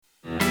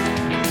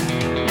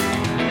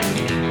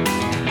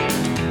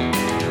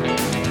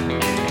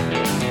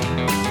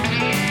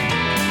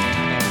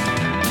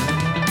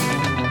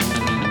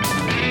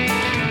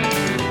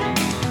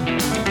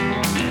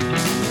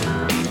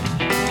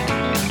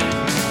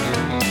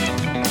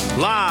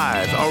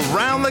Live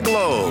around the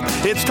globe,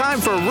 it's time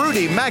for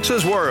Rudy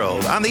Maxa's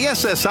World on the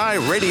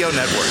SSI Radio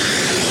Network.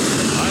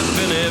 I've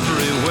been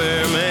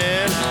everywhere,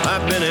 man.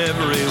 I've been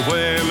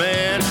everywhere,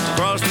 man.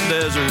 Across the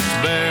deserts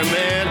bare,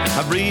 man.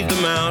 I breathe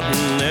the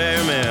mountain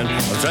air, man.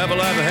 I've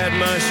traveled, I've had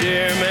my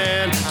share,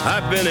 man.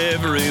 I've been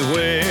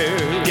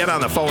everywhere. Get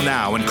on the phone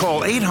now and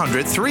call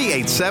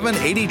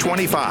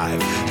 800-387-8025.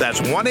 That's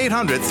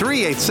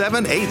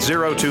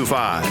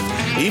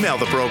 1-800-387-8025. Email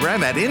the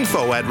program at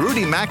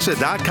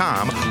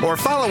info@rudymaxa.com or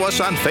follow us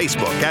on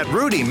Facebook at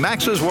Rudy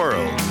Maxa's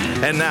World.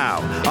 And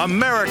now,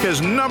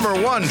 America's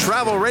 #1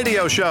 travel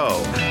radio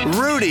show,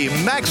 Rudy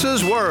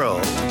Maxa's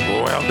World.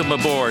 Welcome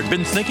aboard.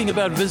 Been thinking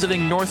about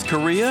visiting North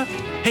Korea?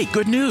 Hey,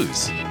 good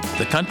news.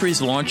 The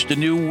country's launched a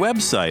new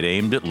website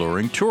aimed at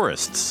luring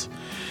tourists.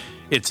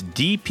 It's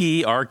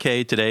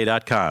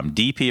dprktoday.com.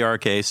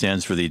 DPRK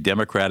stands for the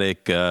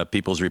Democratic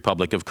People's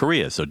Republic of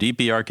Korea. So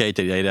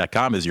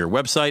dprktoday.com is your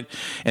website,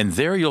 and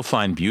there you'll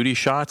find beauty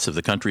shots of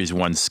the country's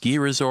one ski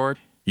resort.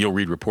 You'll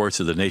read reports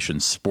of the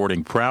nation's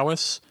sporting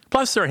prowess.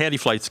 Plus, there are handy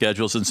flight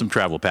schedules and some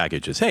travel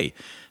packages. Hey,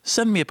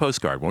 send me a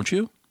postcard, won't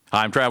you?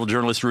 I'm travel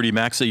journalist Rudy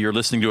Maxa. You're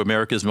listening to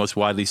America's most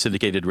widely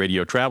syndicated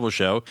radio travel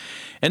show.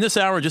 And this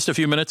hour, in just a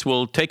few minutes,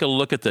 we'll take a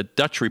look at the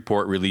Dutch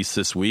report released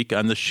this week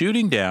on the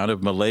shooting down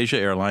of Malaysia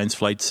Airlines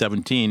Flight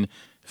 17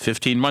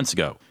 15 months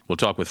ago. We'll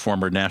talk with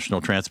former National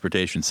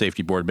Transportation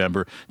Safety Board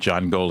member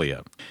John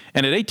Golia.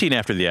 And at 18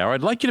 after the hour,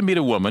 I'd like you to meet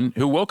a woman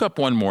who woke up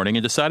one morning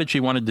and decided she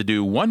wanted to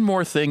do one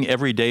more thing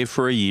every day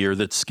for a year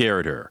that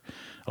scared her.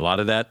 A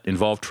lot of that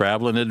involved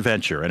travel and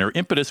adventure, and her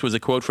impetus was a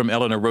quote from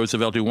Eleanor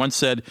Roosevelt, who once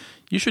said,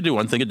 "You should do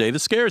one thing a day that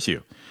scares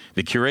you."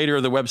 The curator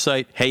of the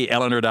website,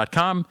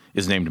 HeyEleanor.com,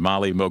 is named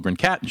Molly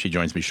Mogren-Catt, and she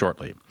joins me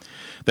shortly.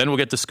 Then we'll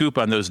get the scoop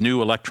on those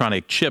new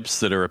electronic chips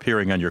that are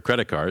appearing on your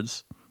credit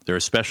cards. They're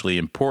especially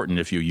important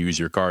if you use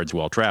your cards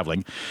while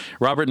traveling.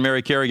 Robert and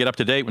Mary Carey get up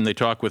to date when they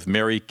talk with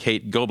Mary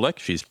Kate Goblik.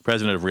 She's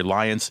president of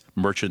Reliance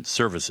Merchant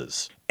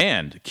Services.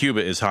 And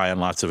Cuba is high on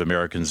lots of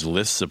Americans'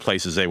 lists of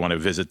places they want to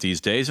visit these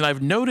days. And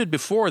I've noted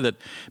before that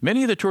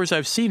many of the tours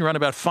I've seen run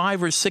about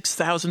 $5,000 or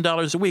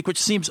 $6,000 a week,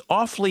 which seems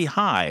awfully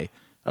high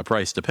a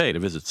price to pay to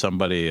visit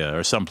somebody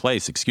or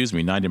someplace,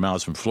 90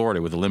 miles from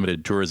Florida with a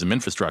limited tourism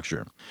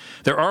infrastructure.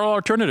 There are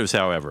alternatives,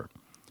 however.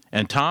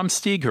 And Tom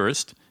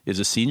Stieghurst is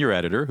a senior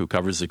editor who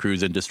covers the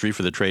cruise industry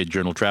for the trade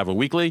journal Travel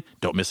Weekly.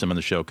 Don't miss him on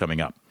the show coming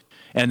up.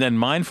 And then,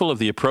 mindful of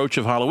the approach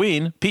of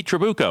Halloween, Pete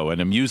Trabucco, an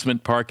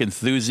amusement park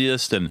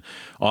enthusiast and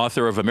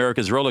author of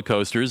America's Roller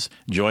Coasters,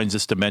 joins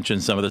us to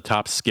mention some of the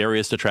top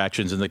scariest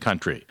attractions in the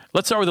country.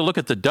 Let's start with a look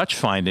at the Dutch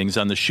findings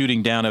on the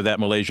shooting down of that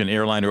Malaysian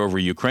airliner over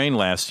Ukraine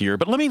last year,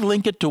 but let me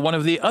link it to one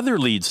of the other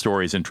lead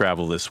stories in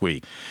travel this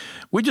week.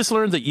 We just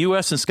learned that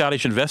U.S. and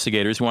Scottish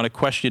investigators want to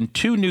question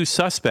two new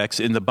suspects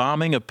in the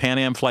bombing of Pan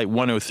Am Flight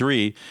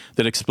 103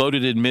 that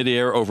exploded in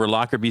midair over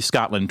Lockerbie,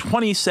 Scotland,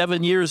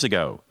 27 years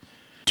ago.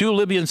 Two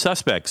Libyan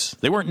suspects.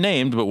 They weren't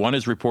named, but one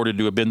is reported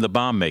to have been the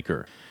bomb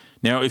maker.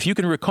 Now, if you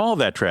can recall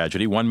that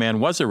tragedy, one man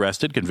was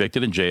arrested,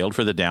 convicted, and jailed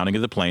for the downing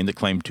of the plane that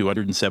claimed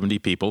 270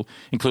 people,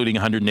 including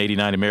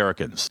 189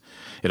 Americans.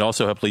 It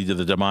also helped lead to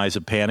the demise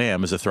of Pan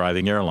Am as a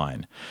thriving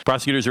airline.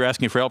 Prosecutors are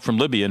asking for help from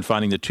Libya in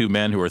finding the two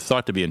men who are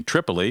thought to be in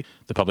Tripoli.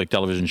 The public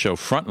television show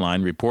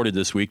Frontline reported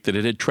this week that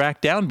it had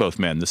tracked down both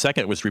men. The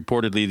second was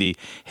reportedly the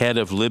head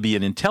of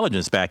Libyan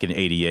intelligence back in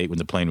 '88 when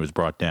the plane was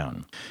brought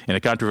down. In a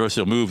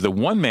controversial move, the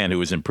one man who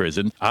was in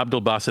prison,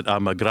 Abdul Basit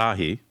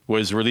al-Magrahi,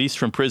 was released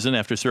from prison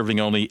after serving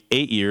only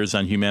 8 years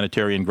on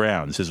humanitarian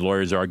grounds. His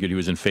lawyers argued he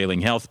was in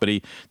failing health, but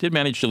he did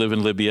manage to live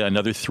in Libya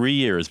another 3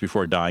 years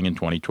before dying in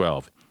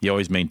 2012. He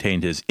always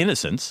maintained his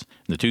innocence,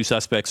 and the two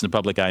suspects in the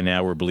public eye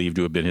now were believed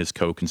to have been his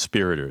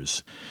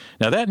co-conspirators.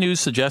 Now, that news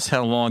suggests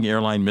how long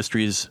airline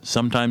mysteries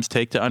sometimes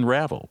take to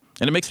unravel.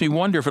 And it makes me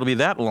wonder if it'll be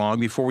that long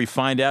before we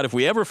find out, if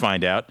we ever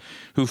find out,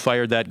 who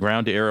fired that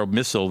ground-to-air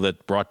missile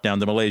that brought down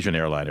the Malaysian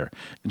airliner.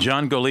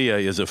 John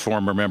Golia is a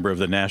former member of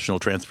the National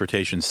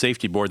Transportation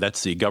Safety Board.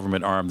 That's the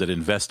government arm that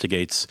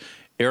investigates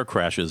air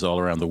crashes all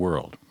around the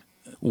world.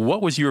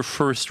 What was your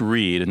first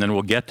read? And then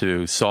we'll get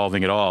to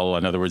solving it all.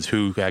 In other words,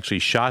 who actually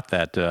shot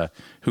that,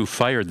 who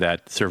fired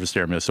that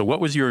surface-to-air missile. So what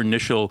was your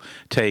initial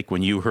take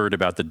when you heard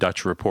about the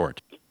Dutch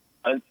report?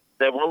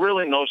 There were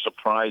really no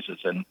surprises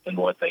in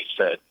what they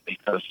said,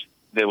 because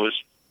there was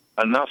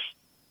enough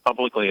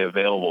publicly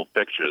available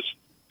pictures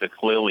to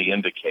clearly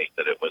indicate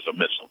that it was a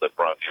missile that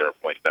brought the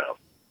airplane down.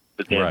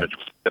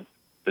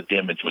 The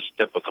damage was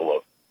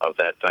typical of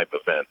that type of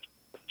event.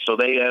 So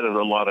they added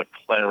a lot of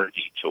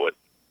clarity to it,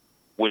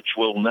 which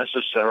will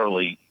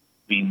necessarily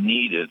be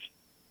needed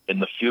in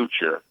the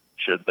future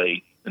should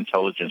the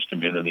intelligence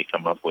community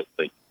come up with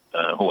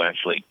who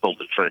actually pulled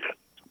the trigger.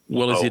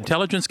 Well, is the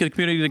intelligence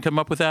community going to come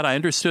up with that? I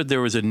understood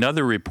there was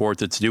another report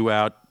that's due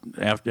out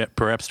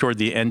perhaps toward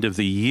the end of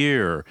the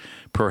year,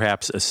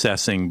 perhaps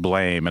assessing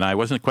blame, and I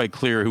wasn't quite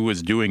clear who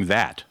was doing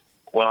that.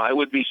 Well, I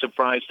would be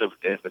surprised if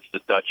it's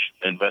the Dutch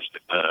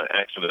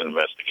accident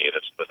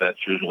investigators, but that's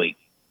usually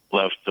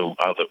left to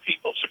other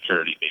people,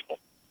 security people.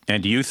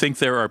 And do you think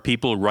there are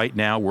people right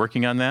now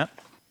working on that?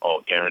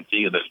 I'll guarantee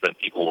you there's been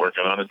people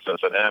working on it since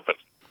it happened.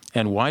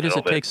 And why does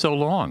it take so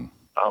long?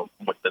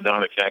 But they're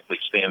not exactly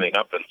standing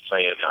up and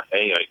saying,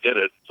 hey, I did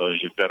it. So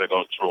you've got to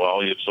go through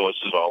all your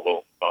sources,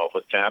 all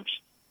the tabs,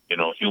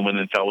 human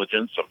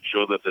intelligence. I'm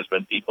sure that there's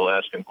been people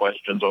asking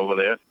questions over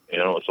there.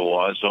 It's a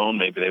war zone.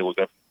 Maybe they were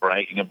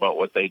bragging about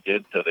what they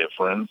did to their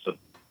friends. And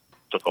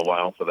it took a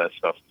while for that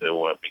stuff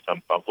to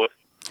become public.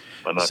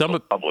 Well,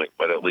 not public,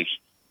 but at least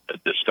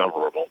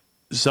discoverable.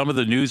 Some of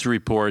the news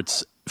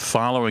reports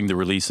following the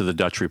release of the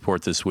Dutch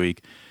report this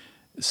week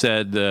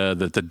said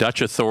that the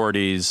Dutch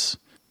authorities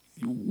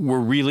were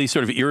really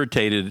sort of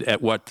irritated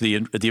at what the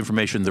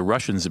information the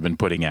Russians have been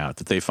putting out,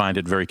 that they find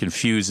it very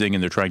confusing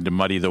and they're trying to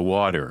muddy the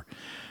water.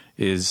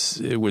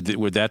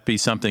 Would that be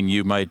something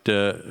you might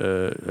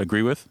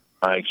agree with?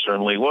 I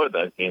certainly would.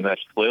 I mean,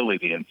 that's clearly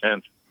the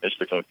intent, is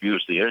to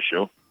confuse the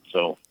issue.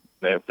 So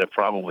they're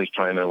probably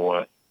trying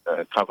to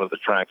cover the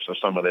tracks of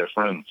some of their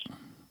friends,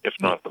 if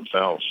not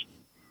themselves.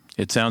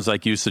 It sounds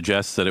like you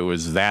suggest that it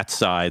was that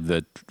side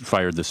that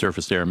fired the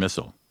surface-to-air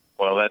missile.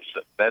 Well,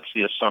 that's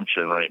the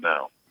assumption right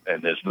now,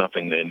 and there's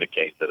nothing to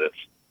indicate that it's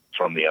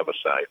from the other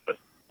side. But,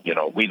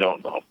 we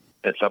don't know.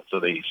 It's up to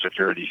the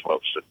security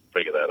folks to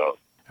figure that out.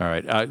 All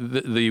right.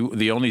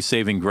 The only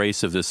saving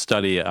grace of this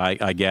study,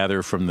 I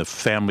gather from the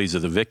families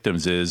of the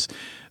victims, is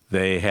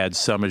they had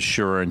some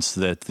assurance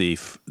that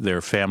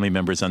their family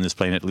members on this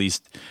plane at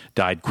least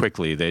died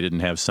quickly. They didn't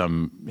have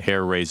some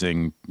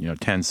hair-raising,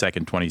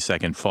 10-second,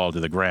 20-second fall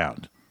to the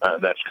ground.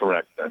 That's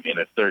correct. I mean,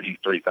 at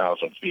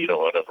 33,000 feet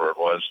or whatever it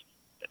was,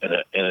 in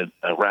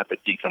a rapid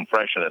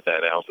decompression at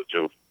that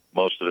altitude,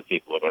 most of the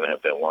people are going to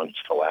have their lungs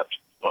collapse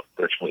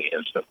virtually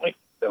instantly.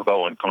 They'll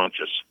go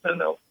unconscious and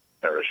they'll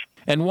perish.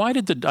 And why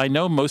did I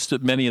know most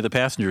of the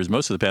passengers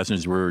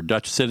were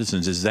Dutch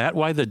citizens. Is that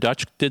why the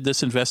Dutch did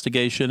this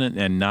investigation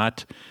and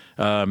not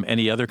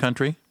any other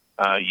country?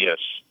 Yes.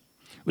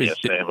 Yes,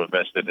 they have a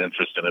vested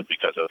interest in it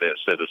because of their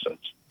citizens.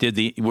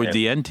 Would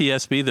the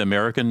NTSB, the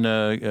American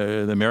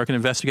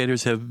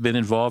investigators, have been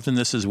involved in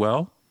this as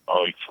well?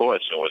 Oh, of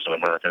course. It was an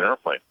American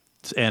airplane.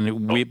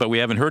 But we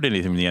haven't heard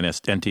anything from the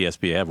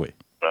NTSB, have we?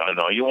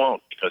 No, you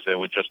won't, because they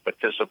were just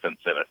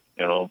participants in it.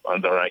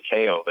 Under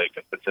ICAO, they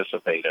could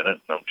participate in it. And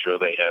I'm sure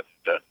they had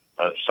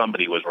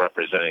somebody was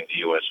representing the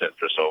U.S.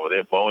 interests over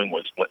there. Boeing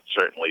was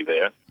certainly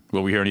there.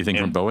 Will we hear anything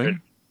from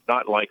Boeing?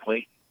 Not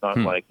likely. Not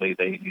likely.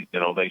 They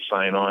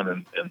sign on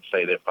and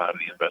say they're part of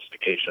the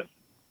investigation.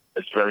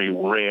 It's very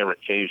rare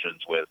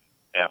occasions with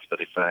after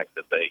the fact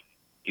that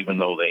even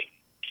though they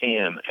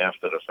can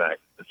after the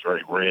fact, it's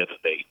very rare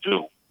that they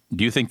do.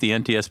 Do you think the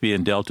NTSB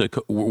and Delta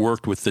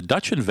worked with the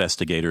Dutch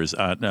investigators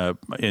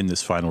in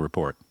this final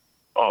report?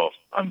 Oh,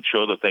 I'm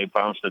sure that they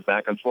bounced it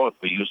back and forth.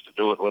 We used to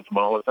do it with them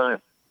all the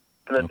time.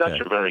 And the Dutch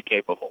are very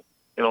capable.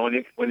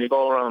 When you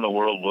go around the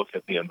world, look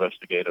at the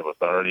investigative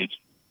authorities,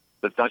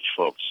 the Dutch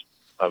folks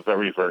are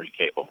very, very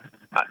capable,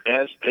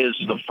 as is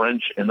the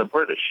French and the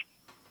British.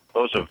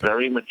 Those are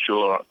very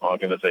mature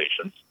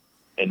organizations,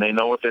 and they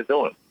know what they're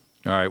doing.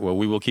 All right. Well,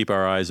 we will keep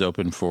our eyes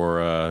open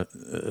for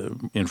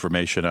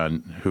information on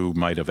who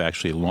might have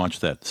actually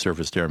launched that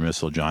surface-to-air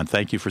missile. John,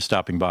 thank you for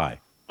stopping by.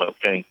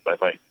 Okay.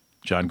 Bye-bye.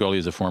 John Goley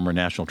is a former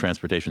National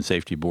Transportation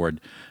Safety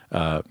Board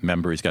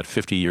member. He's got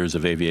 50 years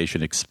of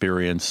aviation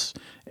experience,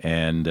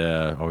 and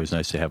always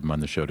nice to have him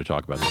on the show to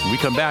talk about this. When we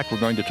come back, we're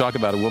going to talk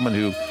about a woman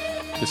who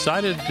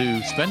decided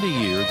to spend a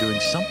year doing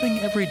something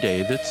every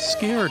day that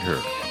scared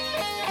her,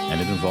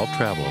 and it involved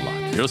travel a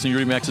lot. You're listening to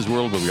Rudy Max's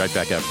World. We'll be right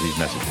back after these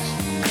messages.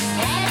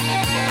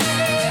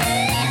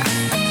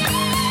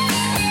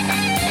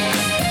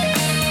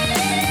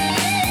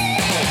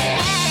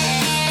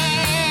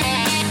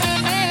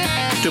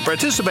 To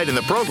participate in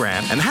the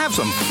program and have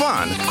some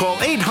fun, call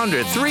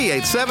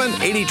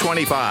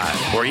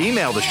 800-387-8025 or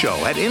email the show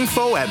at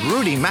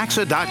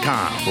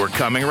info@rudymaxa.com. We're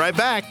coming right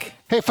back.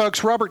 Hey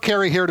folks, Robert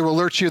Carey here to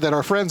alert you that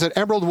our friends at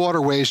Emerald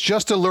Waterways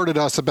just alerted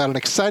us about an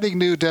exciting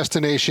new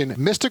destination,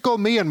 Mystical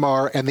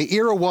Myanmar and the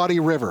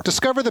Irrawaddy River.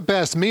 Discover the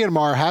best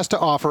Myanmar has to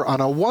offer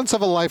on a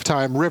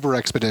once-of-a-lifetime river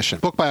expedition.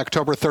 Book by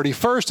October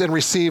 31st and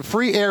receive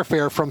free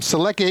airfare from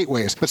select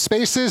gateways, but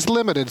space is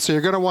limited, so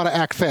you're going to want to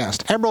act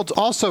fast. Emerald's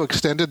also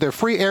extended their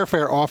free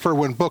airfare offer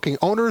when booking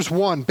Owner's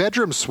One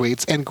bedroom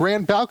suites and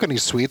Grand Balcony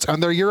suites on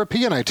their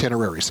European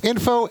itineraries.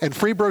 Info and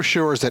free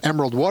brochures at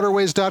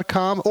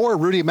emeraldwaterways.com or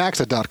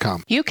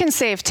rudymaxa.com. You can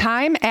save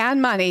time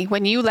and money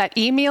when you let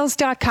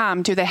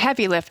emeals.com do the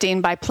heavy lifting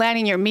by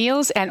planning your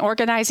meals and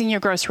organizing your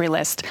grocery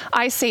list.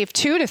 I save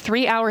 2 to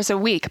 3 hours a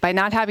week by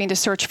not having to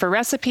search for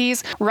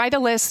recipes, write a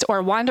list,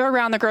 or wander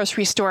around the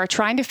grocery store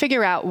trying to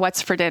figure out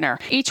what's for dinner.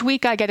 Each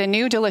week I get a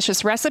new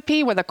delicious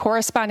recipe with a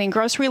corresponding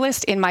grocery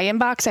list in my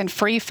inbox and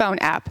free phone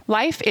app.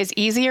 Life is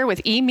easier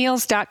with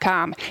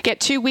emeals.com.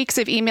 Get 2 weeks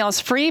of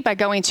emails free by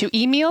going to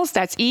emeals,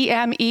 that's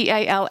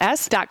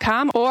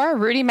EMEALS.com, or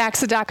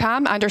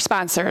rudymaxa.com under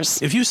sponsors.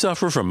 years. If you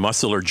suffer from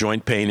muscle or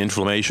joint pain,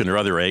 inflammation, or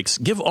other aches,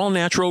 give All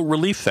Natural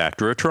Relief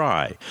Factor a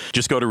try.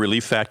 Just go to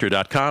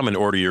ReliefFactor.com and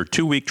order your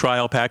 2-week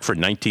trial pack for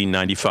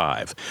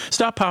 $19.95.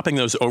 Stop popping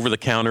those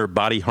over-the-counter,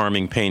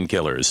 body-harming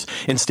painkillers.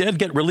 Instead,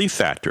 get Relief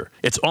Factor.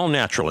 It's all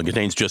natural and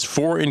contains just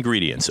 4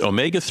 ingredients: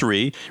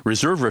 omega-3,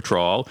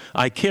 resveratrol,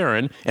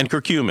 icariin, and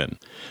curcumin.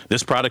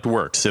 This product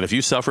works, and if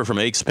you suffer from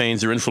aches,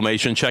 pains, or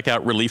inflammation, check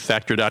out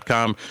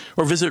ReliefFactor.com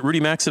or visit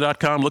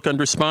RudyMaxa.com, look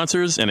under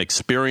sponsors, and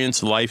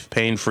experience life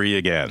pain-free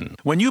again.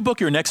 When you book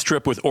your next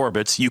trip with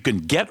Orbitz, you can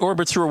get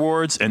Orbitz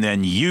rewards and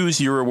then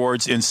use your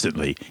rewards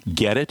instantly.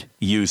 Get it,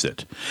 use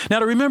it. Now,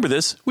 to remember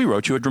this, we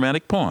wrote you a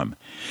dramatic poem.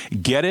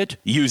 Get it,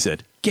 use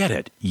it. Get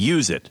it,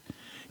 use it.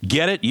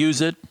 Get it,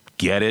 use it.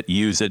 Get it,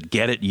 use it,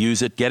 get it,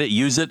 use it, get it,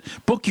 use it.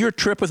 Book your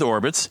trip with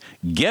Orbitz,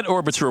 get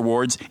Orbitz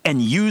rewards,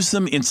 and use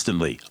them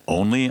instantly.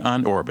 Only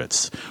on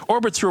Orbitz.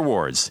 Orbitz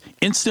rewards,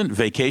 instant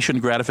vacation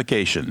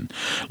gratification.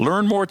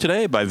 Learn more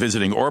today by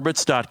visiting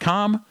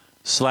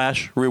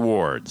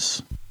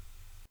Orbitz.com/rewards.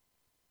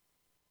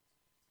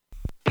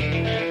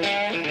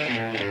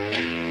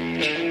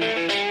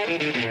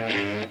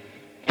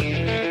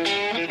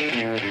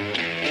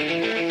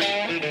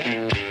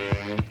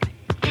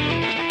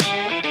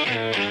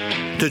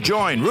 To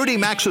join Rudy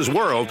Maxa's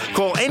World,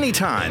 call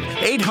anytime,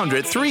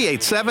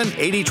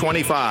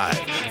 800-387-8025.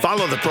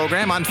 Follow the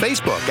program on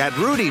Facebook at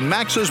Rudy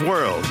Maxa's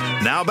World.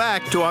 Now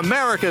back to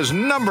America's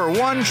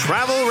 #1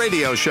 travel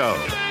radio show.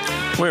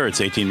 Where it's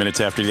 18 minutes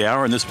after the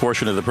hour, and this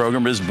portion of the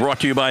program is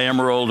brought to you by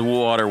Emerald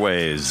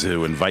Waterways,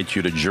 who invite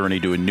you to journey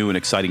to a new and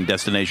exciting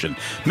destination,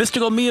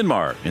 mystical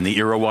Myanmar in the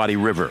Irrawaddy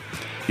River.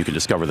 You can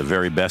discover the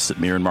very best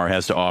that Myanmar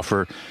has to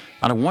offer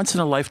on a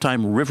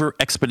once-in-a-lifetime river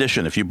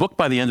expedition. If you book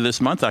by the end of this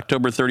month,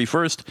 October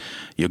 31st,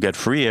 you'll get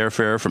free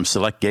airfare from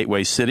select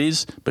gateway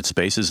cities, but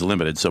space is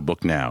limited, so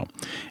book now.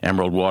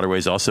 Emerald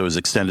Waterways also has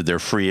extended their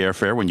free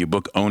airfare when you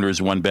book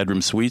owners'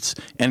 one-bedroom suites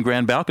and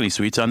grand balcony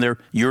suites on their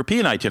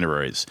European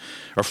itineraries,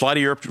 or fly to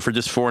Europe for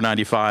just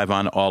 $4.95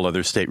 on all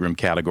other stateroom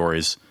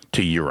categories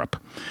to Europe.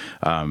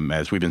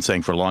 As we've been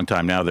saying for a long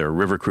time now, there are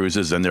river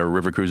cruises, and there are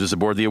river cruises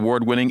aboard the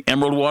award-winning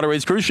Emerald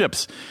Waterways cruise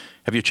ships.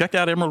 Have you checked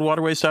out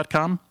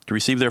EmeraldWaterways.com to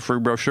receive their free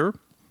brochure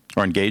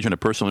or engage in a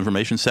personal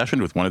information session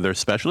with one of their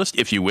specialists?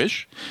 If you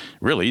wish,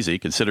 real easy,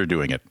 consider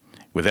doing it.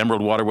 With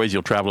Emerald Waterways,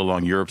 you'll travel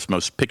along Europe's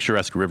most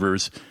picturesque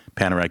rivers,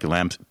 panoramic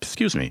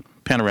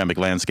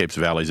landscapes,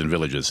 valleys, and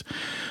villages.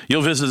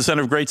 You'll visit the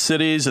center of great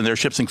cities, and their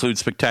ships include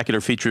spectacular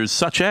features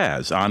such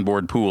as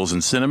onboard pools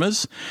and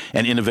cinemas,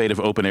 an innovative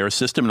open-air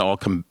system in all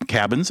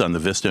cabins on the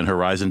Vista and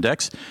Horizon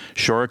decks.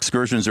 Shore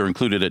excursions are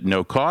included at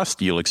no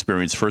cost. You'll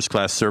experience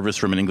first-class service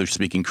from an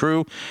English-speaking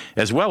crew,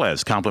 as well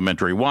as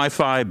complimentary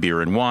Wi-Fi,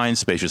 beer and wine,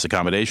 spacious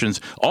accommodations,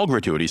 all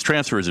gratuities,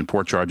 transfers, and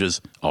port charges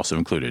also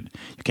included.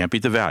 You can't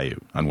beat the value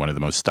on one of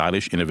the most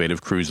stylish,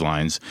 innovative cruise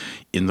lines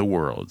in the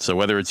world. So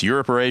whether it's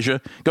Europe or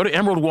Asia, go to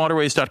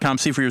EmeraldWaterways.com.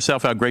 See for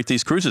yourself how great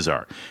these cruises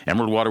are.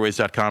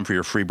 EmeraldWaterways.com for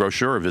your free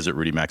brochure, or visit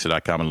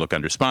RudyMaxa.com and look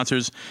under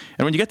sponsors.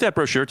 And when you get that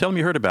brochure, tell them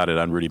you heard about it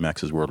on Rudy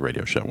Maxa's World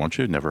Radio Show, won't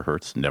you? Never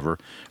hurts, never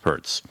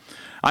hurts.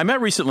 I met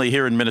recently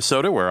here in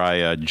Minnesota, where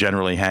I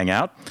generally hang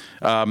out,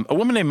 a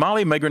woman named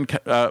Molly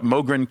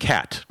Mogren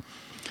Catt.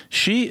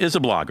 She is a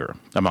blogger,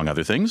 among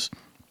other things.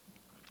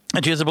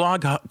 And she has a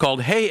blog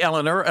called Hey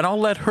Eleanor, and I'll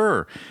let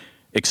her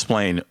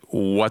explain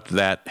what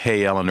that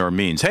Hey Eleanor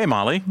means. Hey,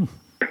 Molly.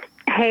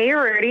 Hey,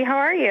 Rudy. How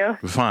are you?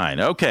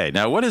 Fine. Okay.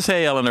 Now, what is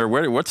Hey Eleanor?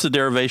 What's the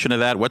derivation of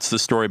that? What's the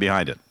story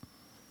behind it?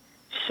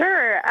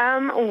 Sure.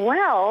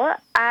 Well,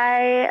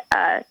 I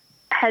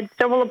had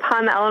stumbled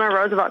upon the Eleanor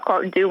Roosevelt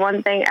quote, "Do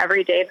one thing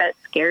every day that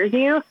scares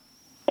you."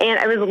 And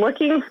I was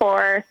looking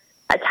for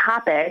a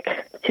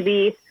topic to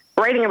be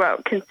writing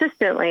about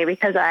consistently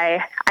because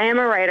I am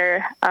a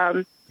writer.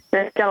 I've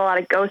done a lot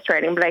of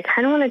ghostwriting, but I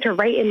kind of wanted to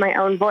write in my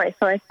own voice.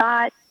 So I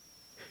thought,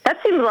 that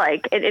seems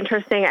like an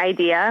interesting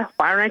idea.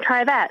 Why don't I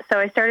try that? So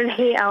I started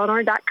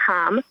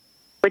HeyEleanor.com,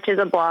 which is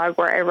a blog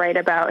where I write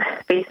about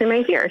facing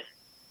my fears.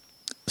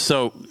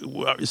 So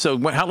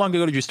how long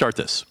ago did you start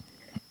this?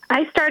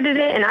 I started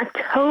it in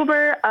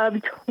October of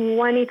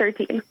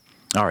 2013.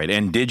 All right.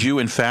 And did you,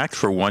 in fact,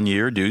 for 1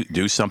 year,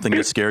 do something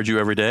that scared you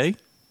every day?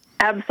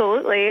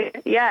 Absolutely.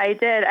 Yeah, I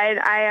did.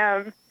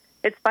 I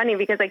it's funny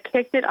because I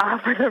kicked it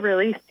off with a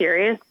really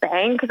serious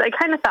bang because I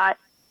kind of thought,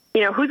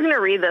 who's going to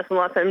read this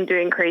unless I'm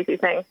doing crazy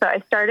things? So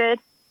I started,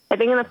 I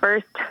think in the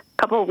first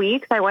couple of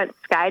weeks, I went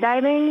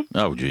skydiving.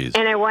 Oh, geez.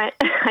 And I went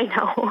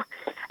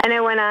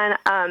on,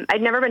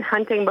 I'd never been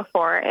hunting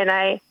before, and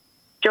I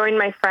joined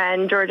my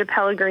friend, Georgia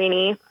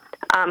Pellegrini,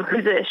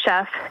 who's a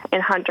chef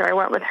and hunter. I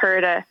went with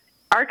her to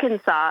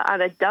Arkansas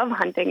on a dove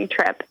hunting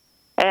trip,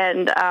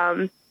 and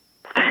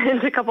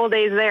spent a couple of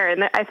days there,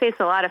 and I faced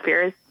a lot of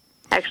fears,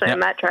 actually,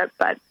 on that trip,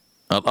 but...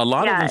 A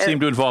lot of them seem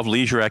to involve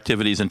leisure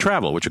activities and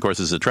travel, which, of course,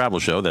 is a travel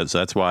show.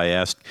 That's why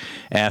I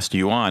asked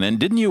you on.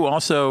 And weren't you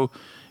also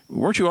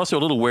a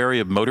little wary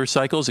of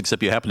motorcycles,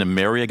 except you happened to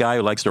marry a guy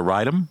who likes to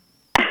ride them?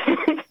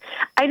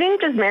 I didn't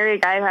just marry a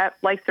guy who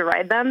likes to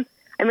ride them.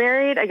 I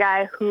married a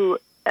guy who,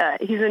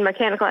 he's a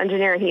mechanical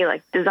engineer, and he,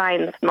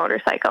 designs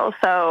motorcycles.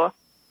 So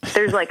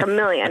there's like a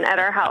million at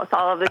our house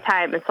all of the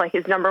time. It's like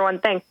his number one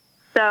thing.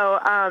 So,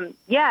 and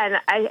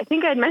I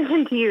think I'd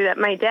mentioned to you that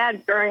my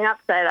dad growing up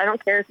said, I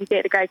don't care if you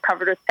date a guy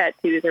covered with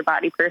tattoos or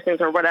body piercings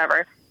or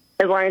whatever,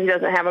 as long as he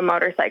doesn't have a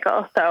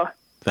motorcycle. So,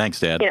 thanks,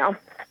 Dad.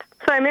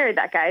 So I married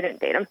that guy. I didn't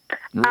date him.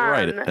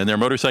 Right. And there are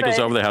motorcycles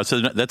over the house.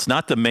 So that's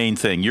not the main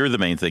thing. You're the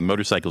main thing.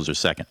 Motorcycles are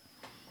second.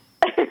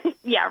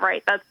 Yeah,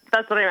 right.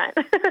 That's what I meant.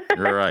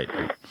 Right.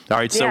 All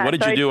right. So what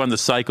did you do on the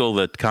cycle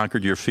that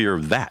conquered your fear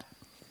of that?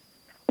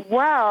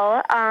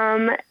 Well,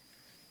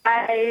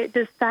 I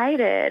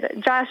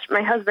decided, Josh,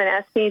 my husband,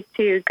 asked me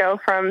to go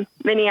from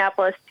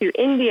Minneapolis to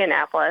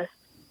Indianapolis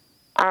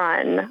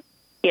on,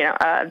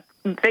 a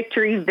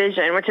Victory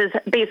Vision, which is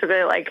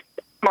basically like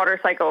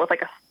motorcycle with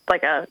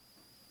like a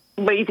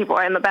lazy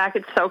boy in the back.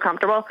 It's so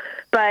comfortable.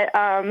 But,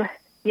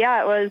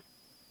 it was,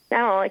 I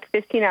don't know, like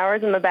 15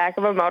 hours in the back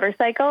of a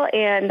motorcycle.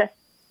 And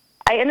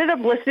I ended up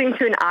listening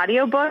to an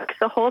audiobook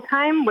the whole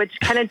time, which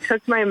kind of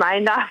took my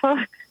mind off of,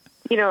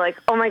 like,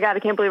 oh my God, I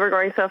can't believe we're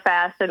going so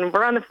fast. And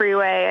we're on the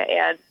freeway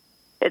and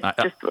it's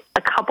just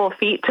a couple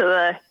feet to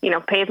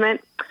the,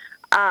 pavement.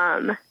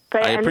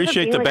 But I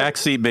appreciate the back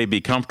seat may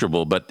be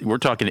comfortable, but we're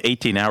talking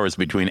 18 hours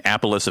between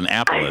Appalachia and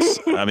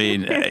Appalachia. I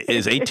mean,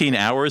 is 18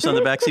 hours on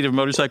the back seat of a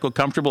motorcycle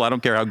comfortable? I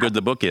don't care how good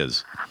the book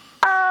is.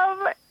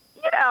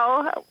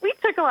 We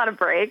took a lot of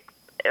breaks.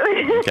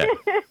 Okay.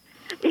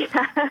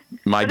 Yeah.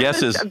 My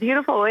guess is a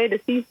beautiful way to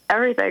see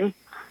everything.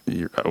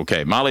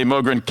 Okay. Molly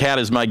Mogren Catt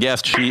is my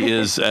guest. She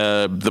is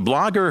the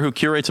blogger who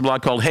curates a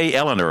blog called Hey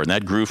Eleanor, and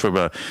that grew from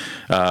a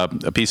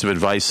piece of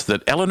advice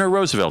that Eleanor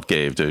Roosevelt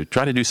gave to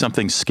try to do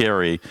something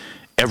scary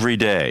every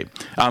day.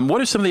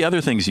 What are some of the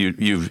other things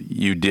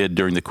you did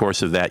during the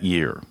course of that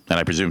year, and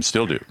I presume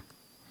still do?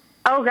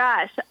 Oh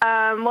gosh.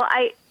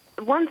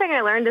 One thing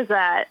I learned is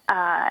that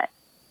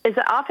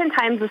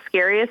oftentimes the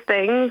scariest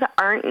things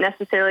aren't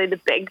necessarily the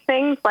big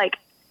things. Like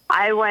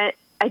I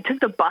took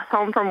the bus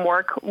home from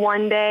work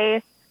one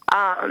day,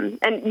 and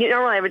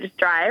normally I would just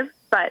drive,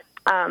 but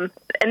and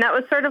that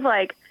was sort of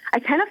like I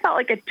kind of felt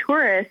like a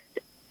tourist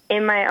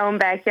in my own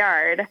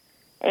backyard.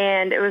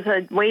 And it was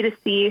a way to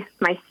see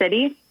my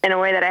city in a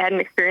way that I hadn't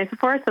experienced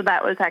before. So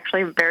that was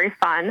actually very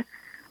fun.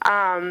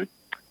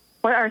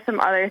 What are some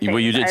other things?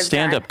 Well, you did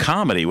stand-up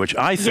comedy, which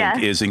I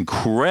think is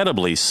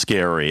incredibly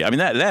scary. I mean,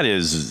 that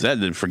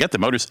forget the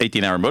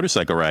 18-hour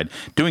motorcycle ride.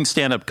 Doing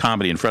stand-up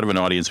comedy in front of an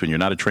audience when you're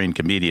not a trained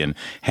comedian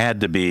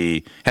had to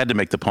make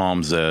the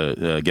palms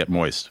get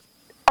moist.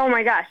 Oh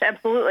my gosh,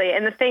 absolutely.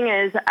 And the thing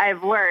is,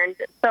 I've learned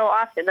so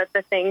often that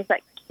the things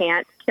that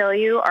can't kill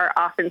you are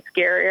often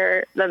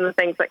scarier than the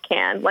things that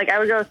can. Like I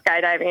would go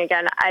skydiving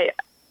again.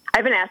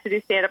 I've been asked to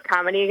do stand-up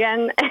comedy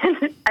again,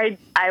 and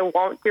I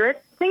won't do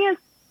it. The thing is,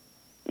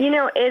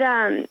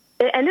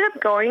 it ended up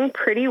going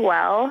pretty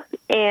well,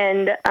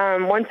 and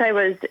once I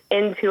was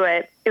into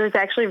it, it was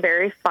actually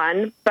very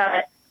fun.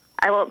 But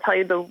I won't tell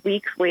you, the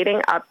weeks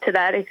leading up to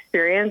that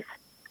experience,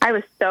 I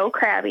was so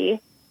crabby.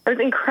 I was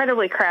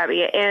incredibly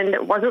crabby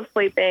and wasn't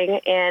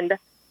sleeping, and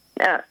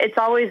it's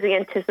always the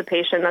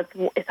anticipation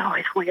it's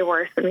always way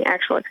worse than the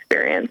actual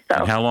experience. So,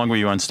 and how long were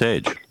you on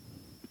stage?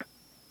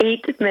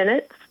 8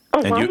 minutes. A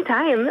long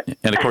time.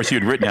 And of course,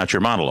 you'd written out your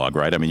monologue,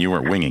 right? I mean, you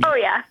weren't winging. Oh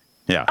yeah.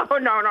 Yeah. Oh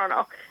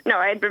no!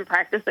 I had been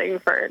practicing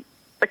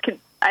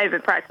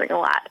a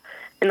lot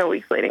in the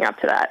weeks leading up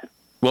to that.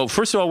 Well,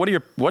 first of all,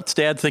 what's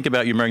Dad think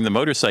about you marrying the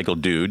motorcycle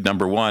dude,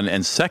 number one?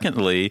 And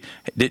secondly,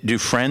 do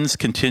friends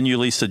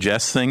continually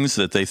suggest things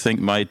that they think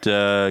might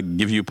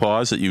give you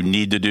pause that you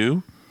need to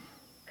do?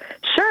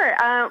 Sure.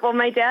 Well,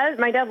 my dad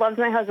loves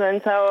my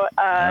husband, so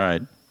all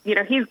right.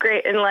 He's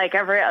great in like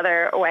every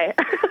other way.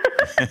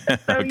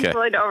 So okay. He's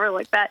willing to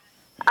overlook that.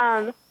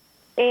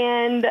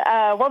 And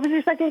what was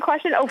your second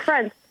question? Oh,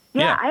 friends.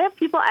 Yeah, I have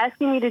people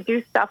asking me to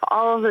do stuff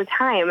all of the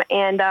time,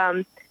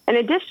 and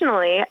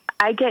additionally,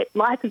 I get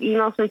lots of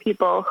emails from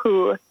people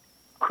who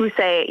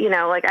say,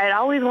 like I'd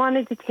always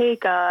wanted to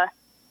take a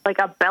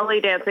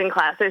belly dancing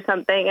class or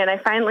something, and I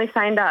finally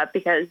signed up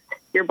because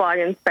your blog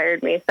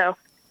inspired me. So,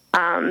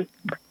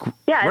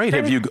 great.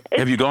 Have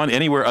you gone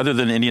anywhere other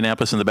than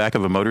Indianapolis in the back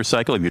of a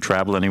motorcycle? Have you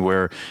traveled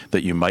anywhere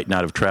that you might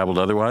not have traveled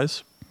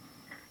otherwise?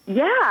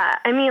 Yeah,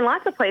 I mean,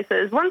 lots of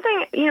places. One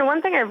thing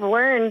I've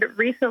learned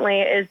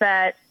recently is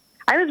that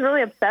I was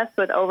really obsessed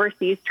with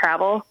overseas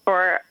travel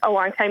for a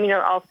long time,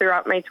 all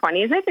throughout my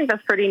 20s. I think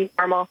that's pretty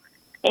normal.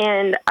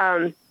 And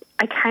I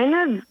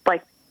kind of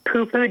like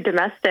poo-pooed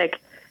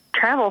domestic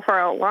travel for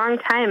a long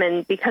time.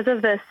 And because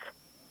of this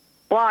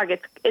blog,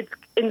 it's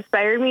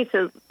inspired me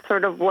to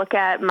sort of look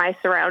at my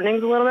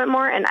surroundings a little bit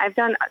more. And I've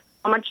done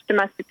so much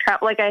domestic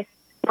travel. Like I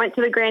went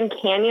to the Grand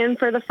Canyon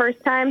for the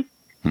first time.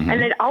 Mm-hmm.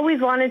 And I'd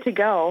always wanted to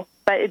go,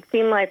 but it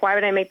seemed like, why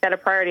would I make that a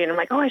priority? And I'm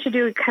like, I should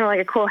do kind of like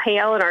a cool Hey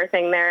Eleanor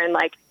thing there. And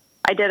like,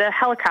 I did a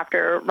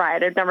helicopter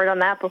ride. I've never done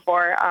that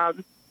before.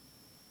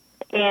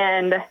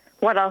 And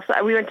what else?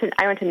 I went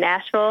to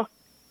Nashville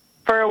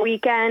for a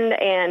weekend,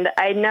 and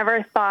I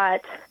never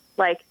thought,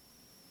 like,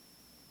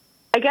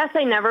 I guess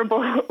I never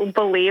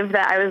believed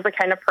that I was the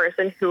kind of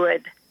person who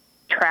would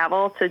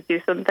travel to do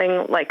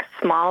something like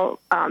small,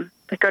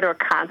 like go to a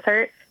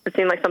concert. it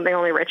seemed like something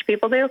only rich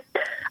people do.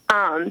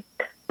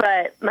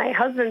 But my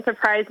husband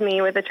surprised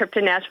me with a trip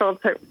to Nashville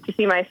to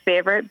see my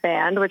favorite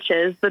band, which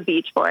is the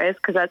Beach Boys,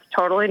 because that's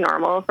totally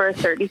normal for a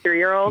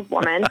 33-year-old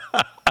woman.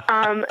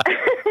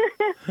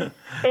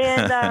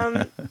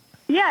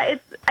 Yeah,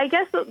 it's, I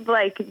guess,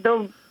 like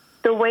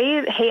the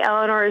way Hey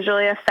Eleanor has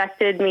really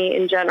affected me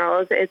in general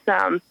is it's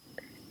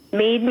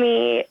made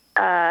me,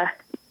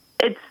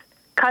 it's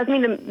caused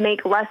me to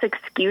make less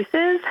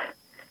excuses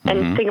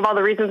and think of all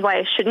the reasons why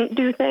I shouldn't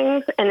do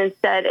things. And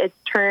instead it's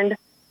turned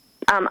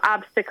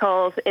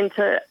obstacles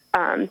into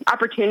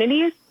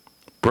opportunities.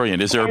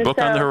 Brilliant. Is there a book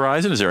on the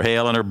horizon? Is there a Hey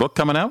Eleanor book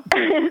coming out?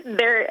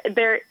 There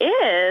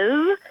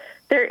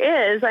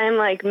is. I'm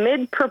like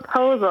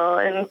mid-proposal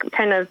and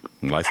kind of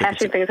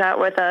hashing things out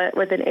with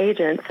an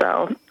agent,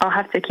 so I'll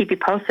have to keep you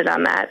posted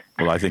on that.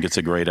 Well, I think it's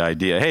a great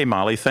idea. Hey,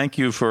 Molly, thank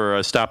you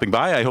for stopping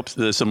by. I hope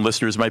some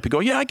listeners might be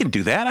going, yeah, I can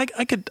do that.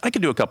 I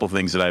could do a couple of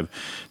things that I've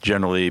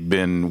generally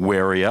been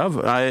wary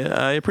of.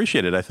 I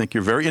appreciate it. I think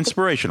you're very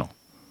inspirational.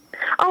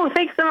 Oh,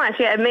 thanks so much.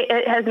 Yeah,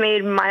 it has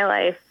made my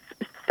life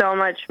so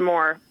much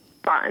more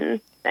fun,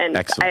 and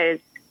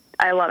excellent.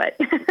 I love it.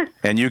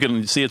 And you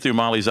can see it through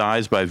Molly's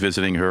eyes by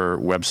visiting her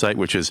website,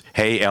 which is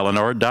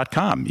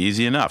heyeleanor.com.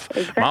 Easy enough.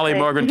 Exactly. Molly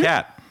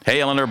Morgan-Catt,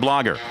 Hey Eleanor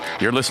blogger.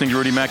 You're listening to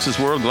Rudy Maxa's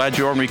World. Glad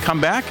you are. When we come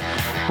back,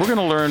 we're going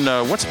to learn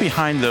what's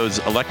behind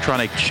those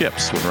electronic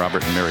chips when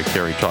Robert and Mary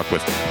Carey talk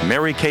with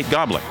Mary Kate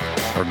Goblick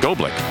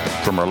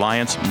from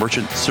Reliance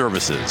Merchant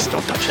Services.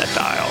 Don't touch that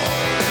dial.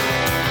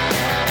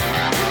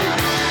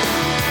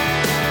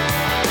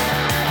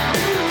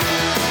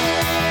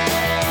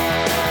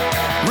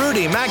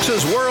 Rudy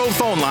Maxa's World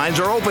phone lines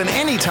are open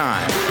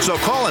anytime, so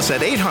call us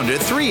at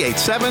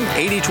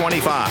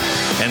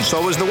 800-387-8025. And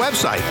so is the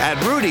website at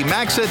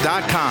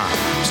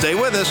rudymaxa.com. Stay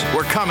with us.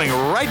 We're coming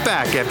right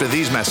back after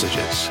these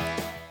messages.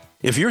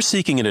 If you're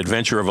seeking an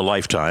adventure of a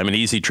lifetime, an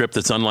easy trip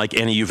that's unlike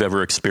any you've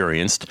ever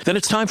experienced, then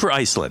it's time for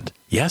Iceland.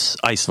 Yes,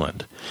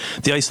 Iceland.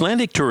 The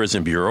Icelandic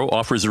Tourism Bureau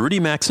offers Rudy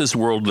Maxa's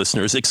World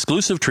listeners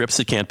exclusive trips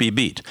that can't be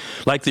beat,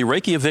 like the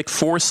Reykjavik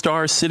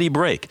 4-star city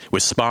break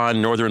with spa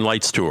and Northern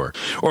Lights tour,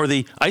 or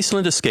the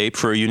Iceland Escape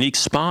for a unique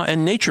spa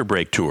and nature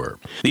break tour.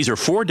 These are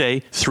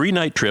 4-day,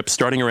 3-night trips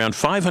starting around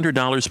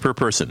 $500 per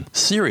person.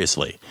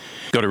 Seriously.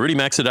 Go to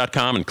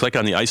rudymaxa.com and click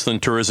on the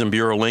Iceland Tourism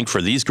Bureau link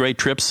for these great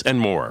trips and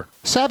more.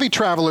 Savvy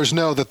travelers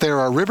know that there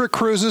are river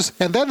cruises,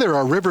 and then there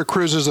are river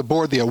cruises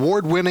aboard the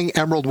award-winning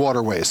Emerald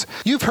Waterways.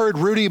 You've heard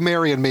Rudy,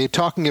 Mary, and me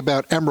talking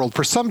about Emerald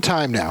for some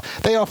time now.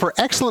 They offer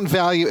excellent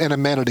value and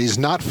amenities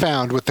not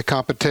found with the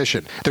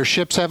competition. Their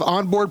ships have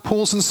onboard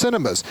pools and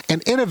cinemas,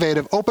 an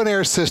innovative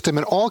open-air system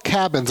in all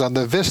cabins on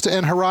the Vista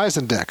and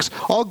Horizon decks,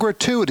 all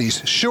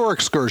gratuities, shore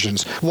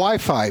excursions,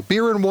 Wi-Fi,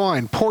 beer and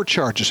wine, port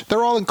charges.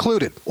 They're all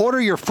included. Order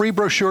your free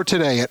brochure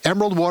today at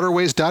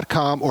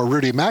emeraldwaterways.com or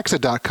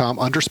rudymaxa.com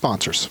under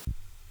sponsors.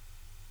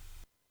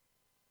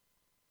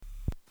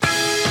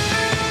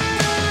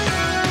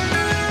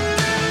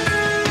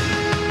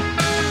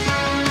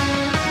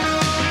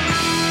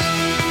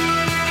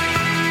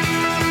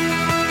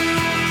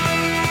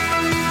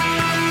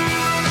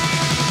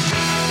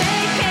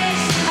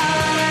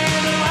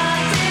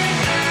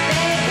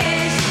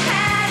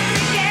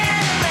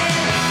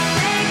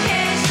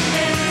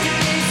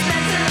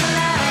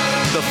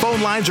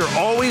 Phone lines are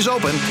always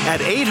open at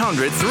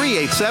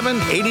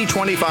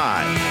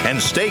 800-387-8025.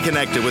 And stay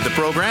connected with the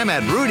program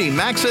at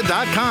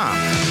rudymaxa.com.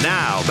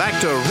 Now,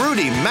 back to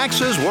Rudy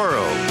Maxa's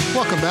World.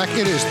 Welcome back.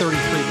 It is 33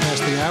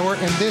 past the hour,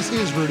 and this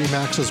is Rudy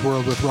Maxa's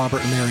World with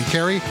Robert and Mary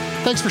Carey.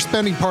 Thanks for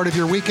spending part of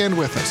your weekend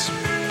with us.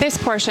 This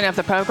portion of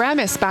the program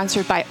is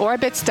sponsored by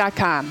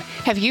Orbitz.com.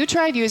 Have you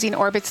tried using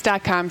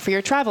Orbitz.com for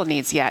your travel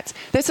needs yet?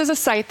 This is a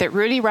site that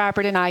Rudy,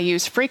 Robert, and I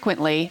use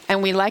frequently,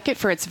 and we like it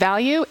for its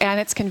value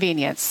and its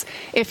convenience.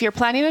 If you're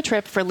planning a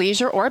trip for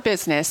leisure or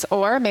business,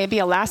 or maybe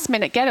a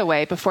last-minute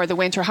getaway before the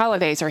winter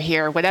holidays are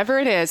here, whatever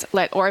it is,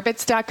 let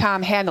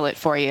Orbitz.com handle it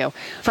for you.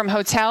 From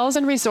hotels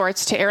and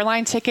resorts to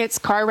airline tickets,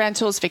 car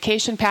rentals,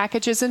 vacation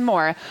packages, and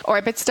more,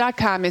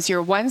 Orbitz.com is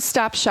your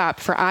one-stop shop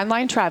for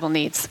online travel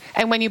needs.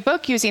 And when you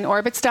book using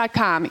Orbitz.com,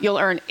 you'll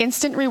earn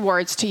instant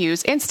rewards to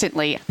use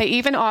instantly. They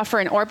even offer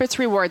an Orbitz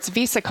Rewards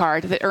Visa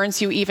card that earns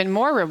you even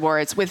more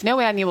rewards with no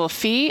annual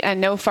fee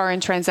and no foreign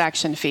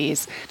transaction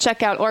fees.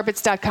 Check out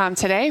Orbitz.com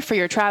today for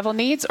your travel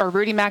needs or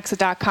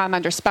rudymaxa.com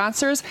under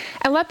sponsors,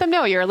 and let them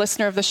know you're a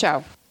listener of the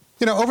show.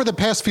 You know, over the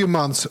past few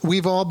months,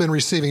 we've all been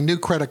receiving new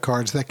credit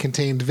cards that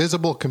contained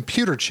visible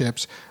computer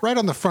chips right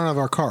on the front of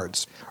our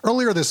cards.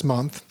 Earlier this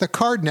month, the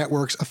card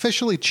networks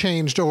officially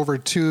changed over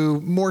to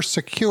more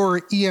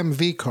secure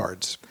EMV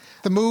cards.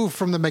 The move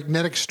from the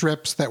magnetic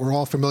strips that we're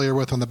all familiar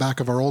with on the back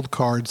of our old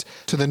cards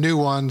to the new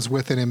ones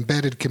with an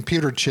embedded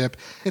computer chip,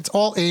 it's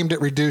all aimed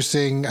at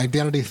reducing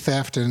identity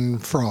theft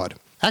and fraud.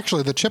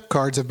 Actually, the chip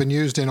cards have been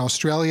used in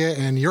Australia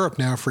and Europe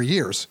now for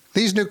years.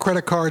 These new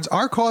credit cards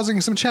are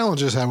causing some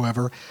challenges,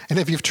 however, and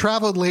if you've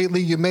traveled lately,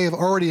 you may have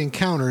already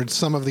encountered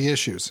some of the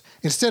issues.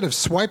 Instead of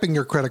swiping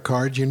your credit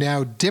card, you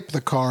now dip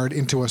the card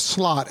into a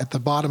slot at the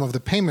bottom of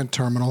the payment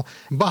terminal.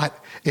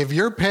 But if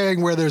you're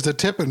paying where there's a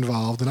tip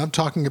involved, and I'm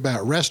talking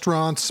about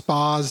restaurants,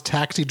 spas,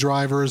 taxi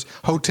drivers,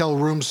 hotel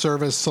room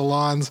service,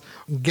 salons,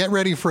 get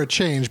ready for a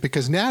change,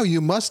 because now you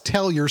must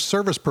tell your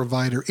service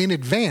provider in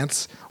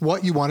advance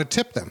what you want to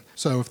tip them.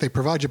 So if they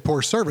provide you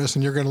poor service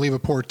and you're going to leave a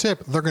poor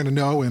tip, they're going to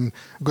know, and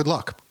good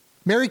luck.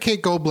 Mary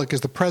Kate Goldblick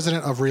is the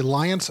president of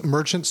Reliance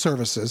Merchant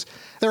Services.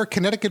 They're a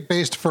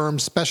Connecticut-based firm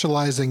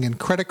specializing in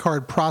credit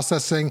card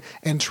processing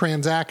and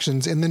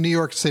transactions in the New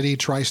York City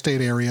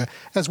tri-state area,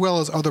 as well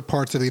as other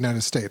parts of the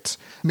United States.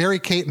 Mary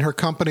Kate and her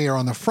company are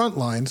on the front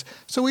lines,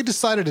 so we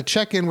decided to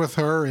check in with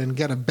her and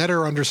get a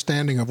better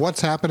understanding of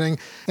what's happening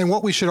and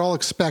what we should all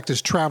expect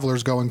as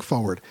travelers going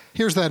forward.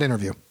 Here's that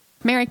interview.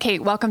 Mary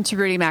Kate, welcome to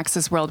Rudy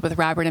Max's World with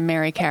Robert and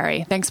Mary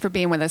Carey. Thanks for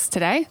being with us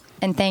today.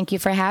 And thank you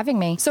for having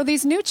me. So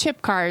these new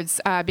chip cards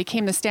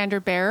became the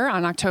standard bearer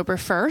on October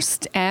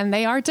 1st, and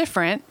they are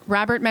different.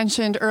 Robert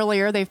mentioned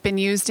earlier they've been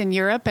used in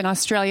Europe and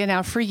Australia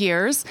now for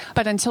years,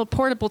 but until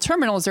portable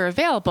terminals are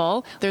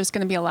available, there's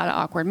going to be a lot of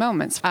awkward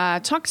moments.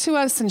 Talk to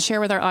us and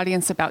share with our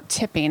audience about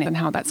tipping and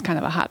how that's kind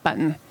of a hot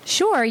button.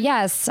 Sure,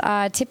 yes.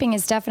 Tipping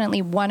is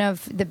definitely one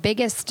of the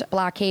biggest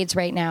blockades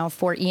right now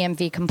for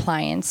EMV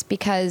compliance,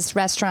 because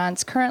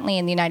restaurants currently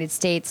in the United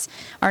States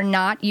are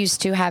not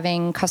used to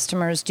having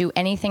customers do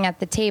anything at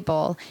the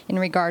table in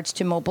regards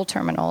to mobile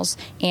terminals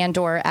and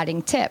or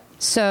adding tip.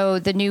 So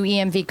the new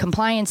EMV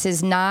compliance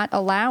is not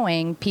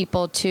allowing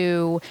people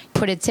to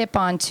put a tip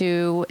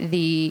onto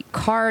the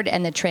card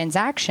and the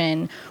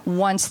transaction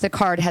once the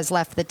card has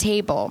left the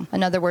table.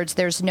 In other words,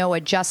 there's no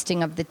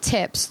adjusting of the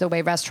tips the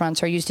way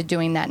restaurants are used to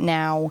doing that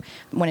now.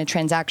 When a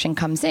transaction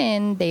comes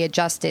in, they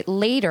adjust it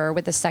later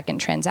with a second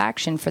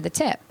transaction for the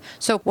tip.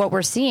 So what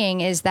we're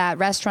seeing is that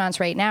restaurants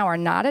right now are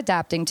not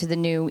adapting to the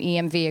new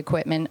EMV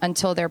equipment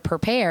until they're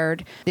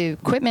prepared. The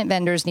equipment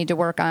vendors need to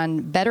work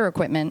on better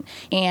equipment,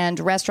 and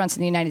restaurants in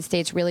the United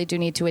States really do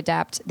need to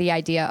adapt the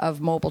idea of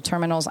mobile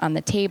terminals on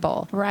the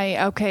table. Right.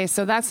 Okay.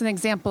 So that's an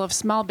example of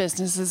small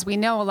businesses. We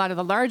know a lot of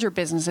the larger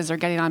businesses are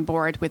getting on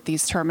board with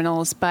these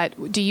terminals,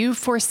 but do you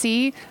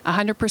foresee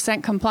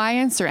 100%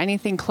 compliance or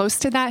anything close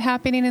to that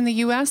happening in the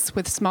U.S.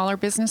 with smaller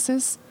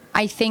businesses?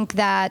 I think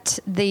that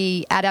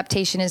the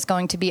adaptation is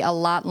going to be a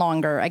lot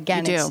longer.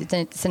 Again,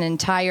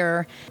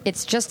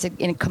 it's just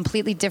in a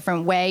completely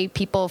different way.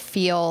 People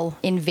feel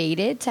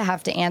invaded to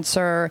have to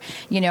answer,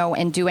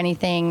 and do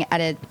anything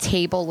at a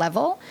table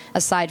level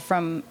aside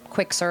from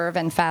quick serve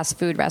and fast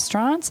food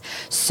restaurants.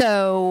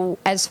 So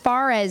as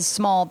far as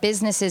small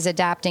businesses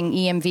adapting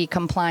EMV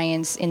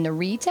compliance in the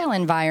retail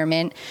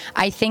environment,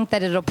 I think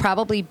that it'll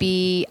probably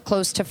be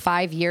close to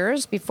 5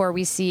 years before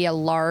we see a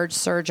large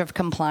surge of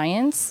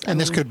compliance. And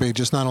this could be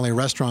just not only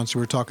restaurants we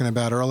were talking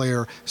about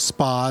earlier,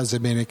 spas. I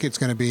mean, it's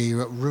going to be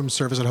room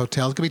service at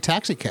hotels. It could be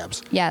taxi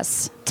cabs.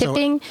 Yes.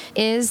 Tipping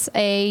is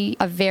a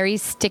very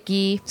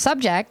sticky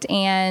subject,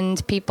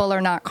 and people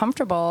are not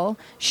comfortable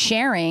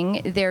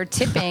sharing their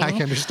tipping. I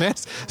can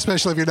understand,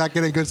 especially if you're not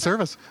getting good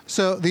service.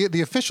 So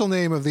the official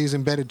name of these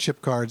embedded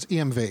chip cards,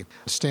 EMV,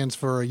 stands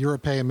for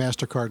Europay,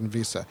 MasterCard, and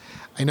Visa.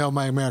 I know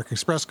my American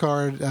Express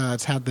card,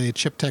 it's had the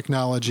chip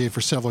technology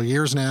for several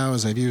years now,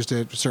 as I've used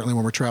it certainly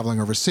when we're traveling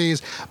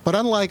overseas. But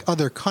unlike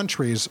other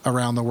countries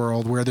around the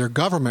world where their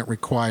government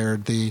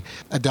required the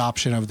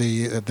adoption of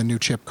the new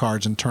chip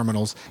cards and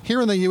terminals,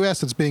 here in the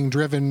U.S. it's being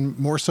driven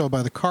more so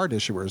by the card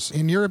issuers.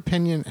 In your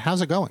opinion,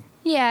 how's it going?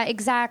 Yeah,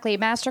 exactly.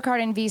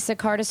 MasterCard and Visa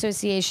card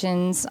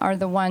associations are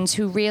the ones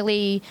who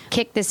really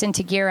kicked this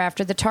into gear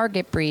after the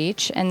Target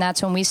breach. And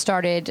that's when we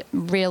started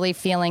really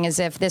feeling as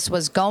if this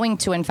was going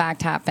to, in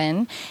fact,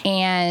 happen.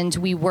 And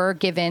we were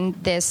given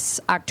this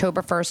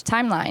October 1st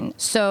timeline.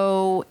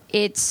 So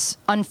it's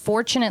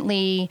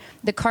unfortunately,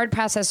 the card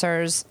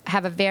processors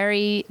have a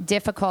very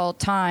difficult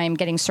time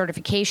getting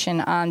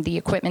certification on the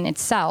equipment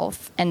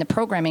itself and the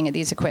programming of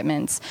these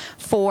equipments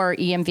for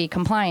EMV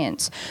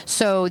compliance.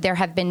 So there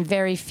have been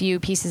very few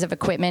pieces of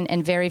equipment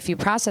and very few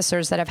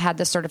processors that have had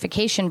the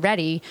certification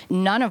ready,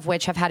 none of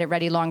which have had it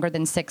ready longer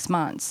than 6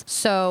 months.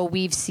 So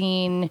we've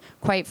seen,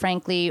 quite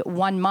frankly,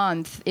 1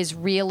 month is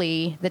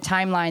really the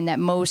timeline that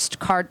most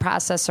card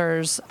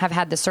processors have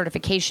had the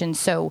certification.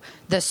 So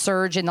the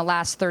surge in the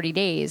last 30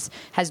 days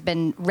has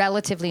been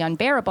relatively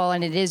unbearable,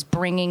 and it is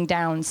bringing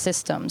down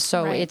systems.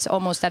 So It's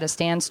almost at a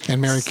standstill.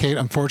 And Mary Kate,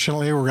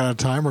 unfortunately, we're out of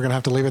time. We're going to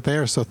have to leave it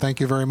there. So thank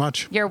you very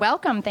much. You're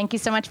welcome. Thank you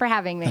so much for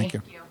having me. Thank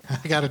you.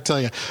 I got to tell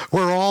you,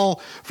 we're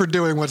all for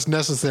doing what's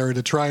necessary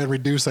to try and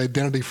reduce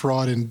identity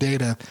fraud and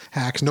data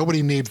hacks.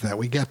 Nobody needs that.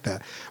 We get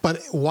that.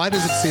 But why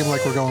does it seem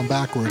like we're going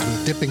backwards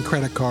with dipping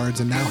credit cards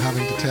and now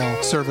having to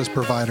tell service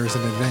providers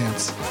in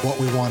advance what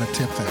we want to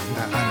tip them?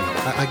 I don't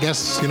know. I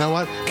guess, you know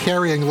what?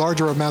 Carrying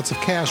larger amounts of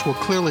cash will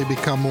clearly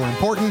become more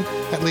important,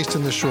 at least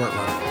in the short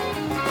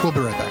run. We'll be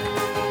right back.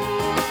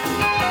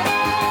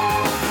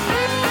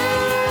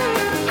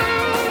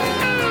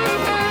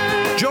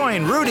 Join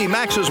Join Rudy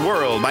Maxa's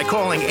World by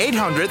calling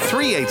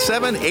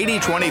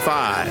 800-387-8025.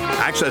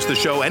 Access the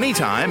show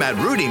anytime at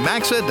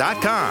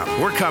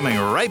rudymaxa.com. We're coming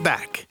right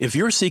back. If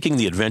you're seeking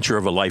the adventure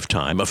of a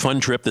lifetime, a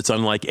fun trip that's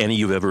unlike any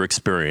you've ever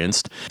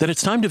experienced, then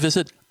it's time to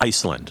visit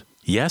Iceland.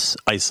 Yes,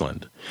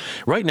 Iceland.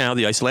 Right now,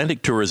 the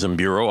Icelandic Tourism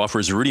Bureau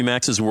offers Rudy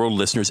Maxa's World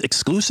listeners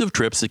exclusive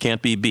trips that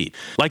can't be beat,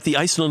 like the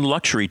Iceland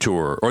Luxury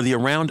Tour or the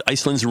Around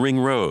Iceland's Ring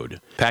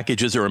Road.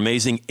 Packages are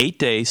amazing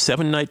 8-day,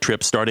 7-night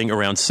trips starting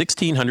around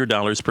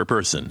 $1,600 per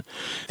person.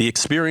 The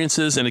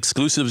experiences and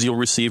exclusives you'll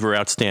receive are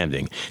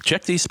outstanding.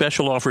 Check these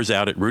special offers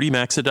out at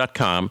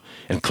rudymaxa.com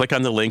and click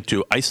on the link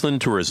to Iceland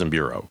Tourism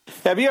Bureau.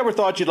 Have you ever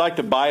thought you'd like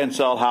to buy and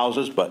sell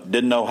houses but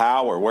didn't know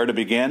how or where to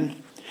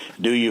begin?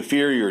 Do you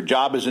fear your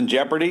job is in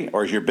jeopardy,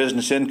 or is your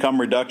business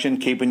income reduction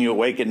keeping you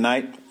awake at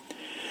night?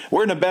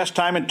 We're in the best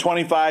time in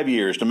 25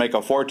 years to make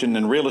a fortune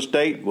in real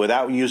estate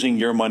without using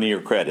your money or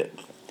credit.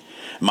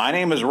 My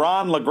name is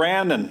Ron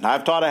LeGrand, and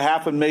I've taught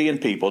 500,000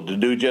 people to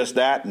do just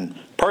that and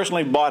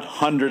personally bought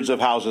hundreds of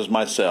houses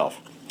myself.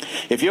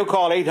 If you'll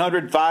call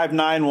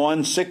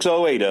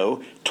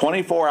 800-591-6080,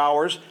 24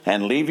 hours,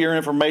 and leave your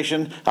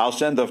information, I'll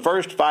send the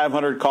first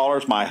 500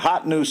 callers my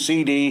hot new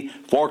CD,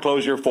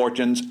 Foreclose Your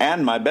Fortunes,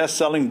 and my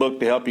best-selling book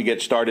to help you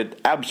get started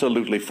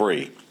absolutely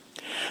free.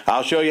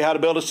 I'll show you how to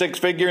build a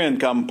 6-figure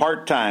income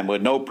part-time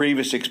with no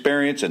previous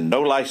experience and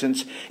no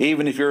license,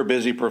 even if you're a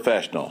busy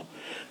professional.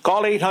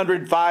 Call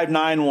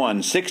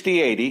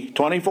 800-591-6080,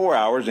 24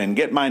 hours, and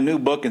get my new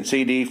book and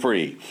CD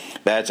free.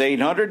 That's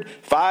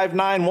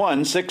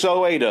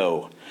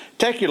 800-591-6080.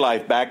 Take your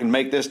life back and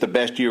make this the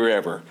best year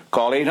ever.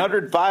 Call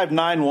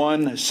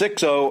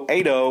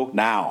 800-591-6080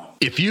 now.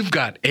 If you've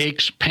got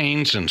aches,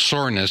 pains, and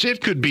soreness, it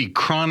could be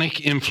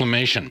chronic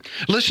inflammation.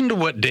 Listen to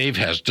what Dave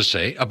has to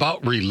say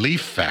about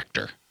Relief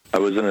Factor. I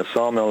was in a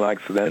sawmill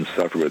accident and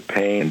suffered with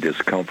pain and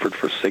discomfort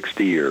for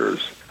 60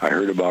 years. I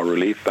heard about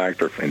Relief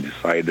Factor and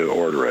decided to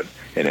order it.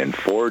 And in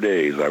 4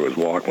 days, I was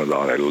walking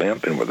without a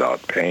limp and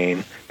without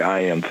pain.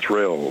 I am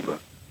thrilled.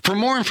 For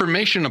more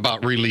information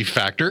about Relief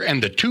Factor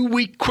and the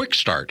 2-week quick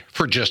start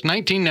for just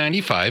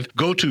 $19.95,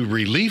 go to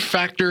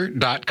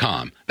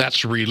ReliefFactor.com.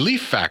 That's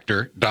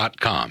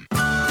ReliefFactor.com.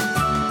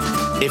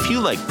 If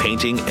you like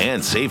painting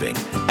and saving,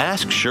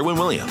 ask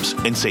Sherwin-Williams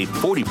and save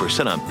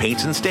 40% on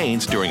paints and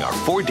stains during our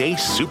 4-day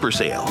super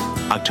sale,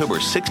 October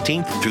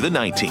 16th through the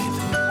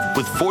 19th.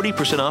 With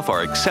 40% off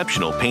our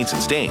exceptional paints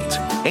and stains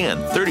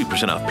and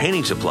 30% off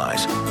painting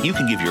supplies, you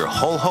can give your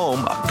whole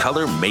home a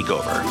color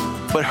makeover.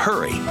 But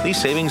hurry, these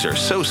savings are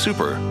so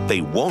super,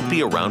 they won't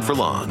be around for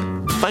long.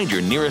 Find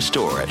your nearest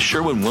store at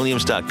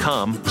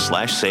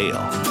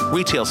sherwinwilliams.com/sale.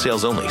 Retail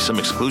sales only. Some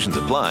exclusions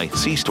apply.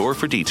 See store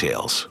for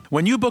details.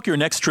 When you book your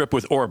next trip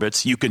with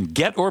Orbitz, you can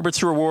get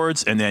Orbitz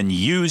rewards and then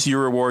use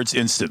your rewards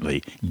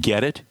instantly.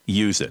 Get it,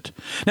 use it.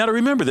 Now, to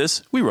remember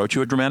this, we wrote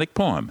you a dramatic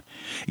poem.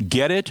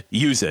 Get it,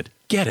 use it.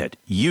 Get it,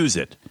 use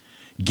it.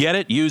 Get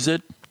it, use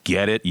it.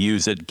 Get it,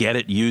 use it, get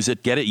it, use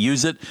it, get it,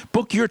 use it.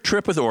 Book your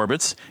trip with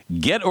Orbitz,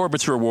 get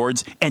Orbitz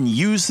rewards, and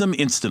use them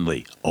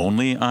instantly,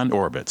 only on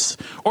Orbitz.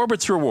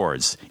 Orbitz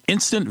rewards,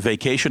 instant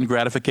vacation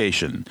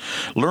gratification.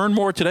 Learn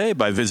more today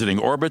by visiting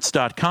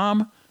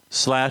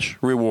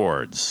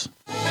orbitz.com/rewards.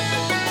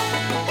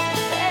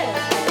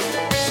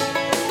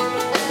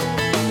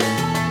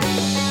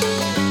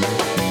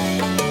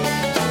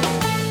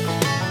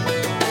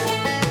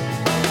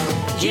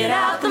 Get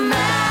out the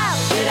map,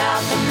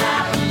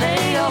 and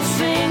lay your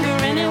finger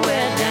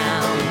anywhere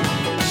down.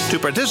 To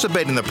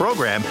participate in the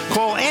program,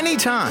 call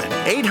anytime,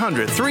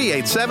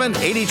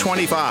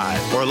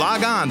 800-387-8025, or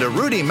log on to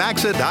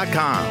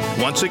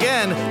rudymaxa.com. Once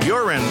again,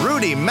 you're in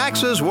Rudy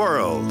Maxa's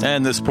World.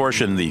 And this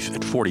portion, the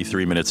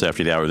 43 minutes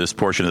after the hour, this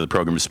portion of the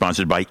program is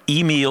sponsored by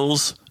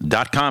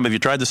emeals.com. Have you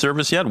tried the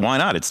service yet? Why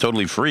not? It's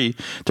totally free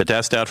to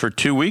test out for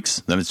 2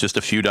 weeks. Then it's just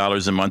a few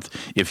dollars a month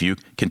if you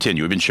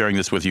continue. We've been sharing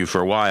this with you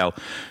for a while.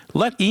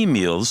 Let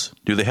eMeals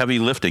do the heavy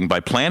lifting by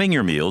planning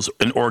your meals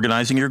and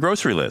organizing your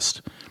grocery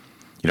list.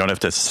 You don't have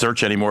to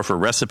search anymore for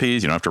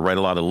recipes. You don't have to write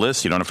a lot of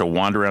lists. You don't have to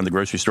wander around the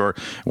grocery store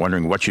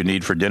wondering what you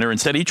need for dinner.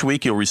 Instead, each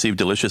week you'll receive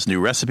delicious new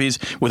recipes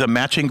with a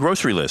matching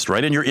grocery list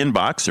right in your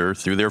inbox or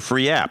through their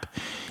free app.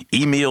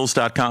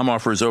 eMeals.com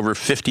offers over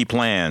 50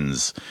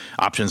 plans.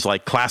 Options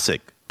like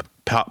classic,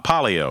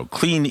 paleo,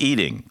 clean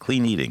eating.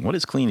 Clean eating. What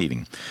is clean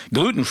eating?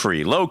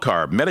 Gluten-free,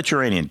 low-carb,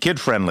 Mediterranean,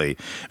 kid-friendly,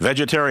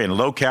 vegetarian,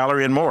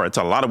 low-calorie, and more. It's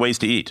a lot of ways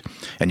to eat.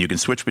 And you can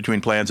switch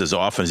between plans as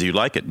often as you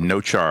like at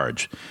no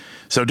charge.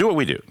 So do what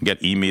we do. Get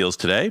eMeals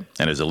today.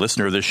 And as a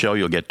listener of this show,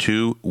 you'll get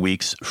 2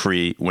 weeks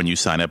free when you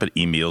sign up at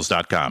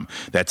eMeals.com.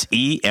 That's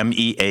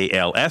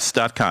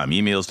emeals.com,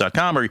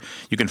 eMeals.com, or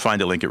you can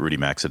find a link at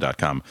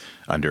rudymaxa.com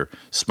under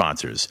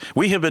sponsors.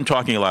 We have been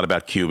talking a lot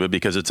about Cuba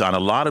because it's on a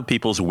lot of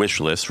people's wish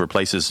lists for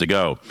places to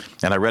go.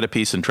 And I read a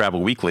piece in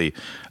Travel Weekly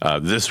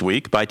this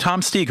week by Tom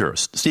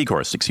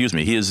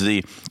Stieghorst. He is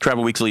the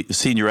Travel Weekly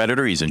senior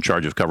editor. He's in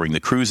charge of covering the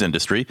cruise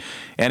industry.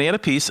 And he had a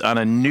piece on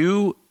a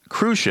new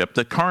cruise ship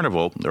that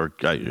Carnival, or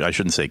I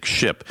shouldn't say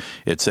ship,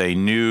 it's a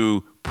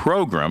new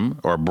program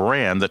or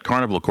brand that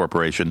Carnival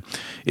Corporation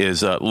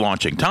is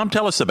launching. Tom,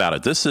 tell us about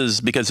it. This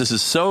is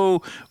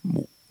so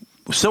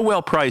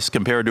well priced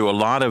compared to a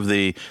lot of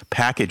the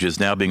packages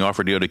now being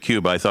offered to go to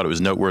Cuba. I thought it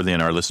was noteworthy,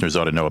 and our listeners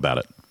ought to know about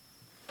it.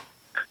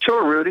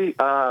 Sure, Rudy.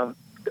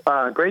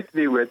 Great to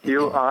be with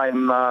you.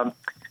 I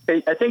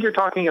think you're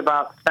talking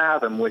about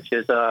Fathom, which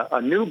is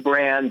a new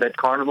brand that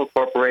Carnival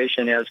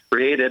Corporation has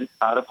created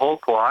out of whole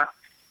cloth.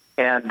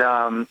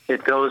 And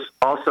it goes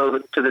also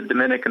to the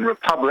Dominican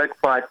Republic.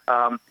 But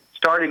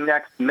starting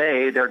next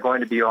May, they're going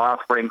to be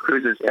offering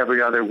cruises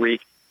every other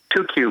week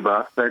to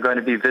Cuba. They're going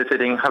to be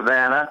visiting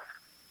Havana,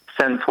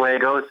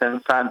 Cienfuegos,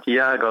 and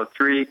Santiago,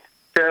 3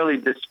 fairly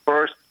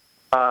dispersed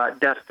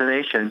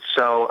destinations.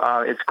 So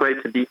it's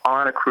great to be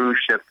on a cruise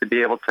ship to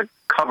be able to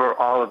cover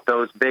all of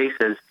those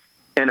bases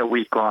in a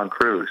week-long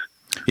cruise.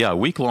 Yeah, a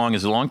week long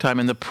is a long time,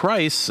 and the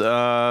price,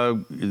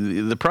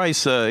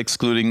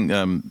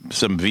 excluding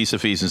some visa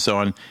fees and so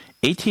on,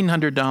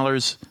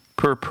 $1,800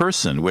 per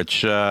person.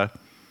 Which how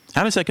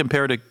does that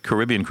compare to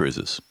Caribbean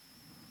cruises?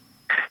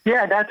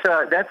 Yeah, that's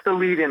the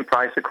lead-in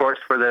price, of course,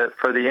 for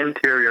the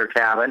interior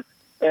cabin,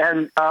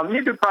 and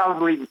you could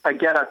probably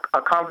get a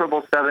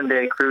comparable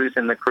 7-day cruise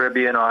in the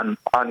Caribbean on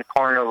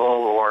Carnival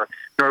or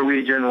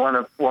Norwegian,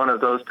 one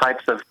of those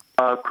types of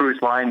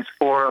cruise lines,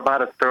 for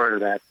about a third of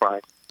that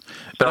price.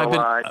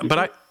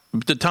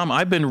 Tom,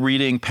 I've been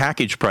reading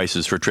package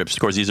prices for trips. Of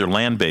course, these are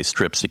land-based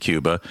trips to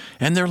Cuba,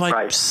 and they're like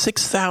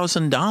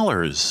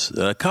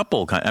 $6,000 a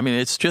couple. I mean,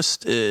 it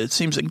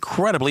seems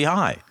incredibly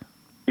high.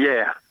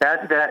 Yeah,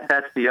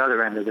 that's the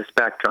other end of the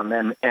spectrum,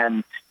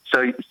 and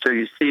so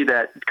you see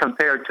that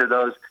compared to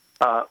those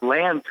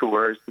land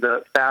tours,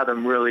 the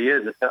Fathom really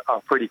is a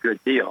pretty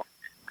good deal.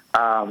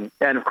 And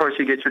of course,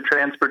 you get your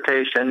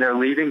transportation. They're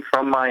leaving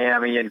from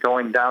Miami and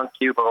going down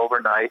Cuba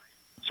overnight.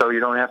 So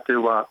you don't have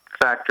to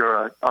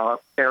factor a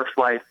air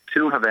flight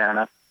to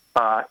Havana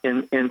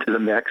into the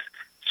mix.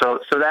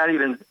 So that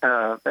even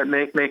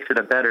makes it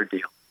a better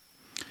deal.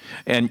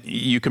 And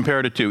you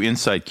compared it to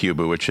Insight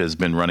Cuba, which has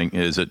been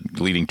is a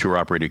leading tour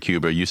operator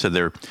Cuba. You said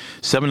their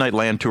 7-night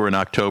land tour in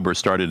October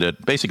started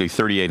at basically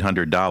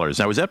 $3,800.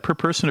 Now, is that per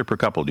person or per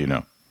couple? Do you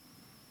know?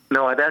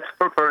 No, that's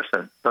per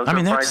person. That's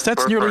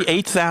nearly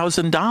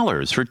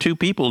 $8,000 for 2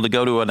 people to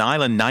go to an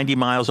island 90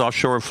 miles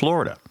offshore of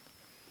Florida.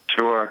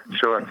 Sure.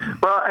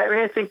 Well,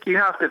 I think you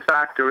have to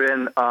factor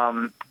in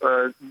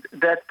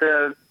that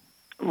the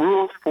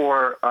rules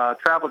for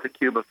travel to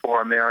Cuba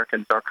for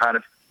Americans are kind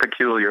of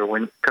peculiar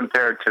when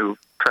compared to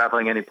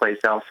traveling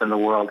anyplace else in the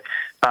world.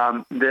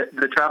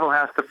 The travel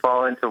has to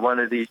fall into one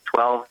of these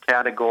 12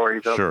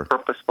 categories of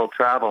purposeful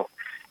travel.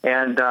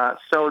 And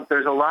so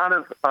there's a lot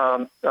of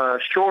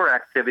shore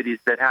activities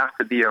that have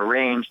to be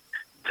arranged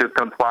to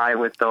comply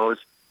with those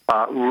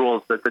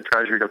rules that the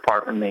Treasury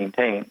Department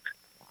maintains.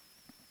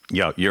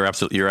 Yeah, you're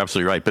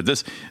absolutely right. But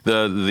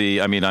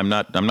I'm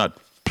not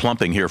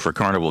plumping here for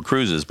Carnival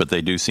Cruises, but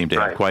they do seem to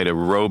have quite a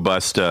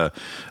robust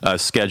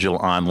schedule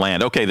on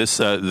land. Okay,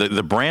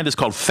 the brand is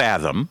called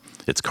Fathom.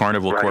 It's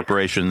Carnival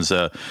Corporation's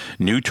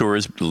new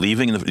tours,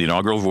 leaving the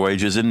inaugural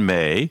voyages in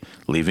May,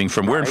 leaving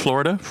from where in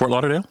Florida? Fort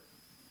Lauderdale?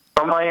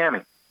 From Miami.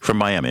 From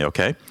Miami,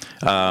 okay.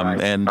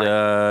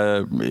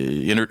 The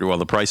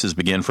prices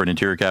begin for an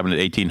interior cabin at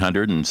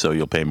 $1,800, and so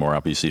you'll pay more,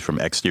 obviously, from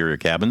exterior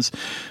cabins.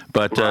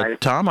 But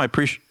Tom, I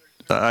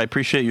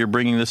appreciate your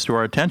bringing this to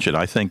our attention.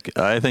 I think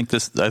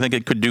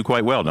it could do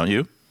quite well, don't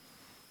you?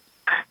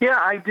 Yeah,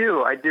 I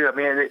do. I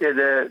mean,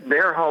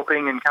 they're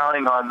hoping and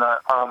counting on the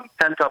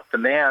pent-up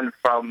demand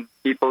from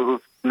people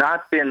who've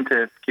not been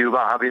to Cuba,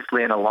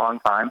 obviously, in a long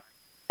time,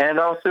 and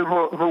also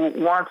who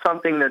want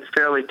something that's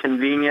fairly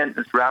convenient,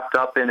 that's wrapped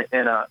up in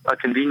a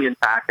convenient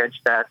package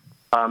that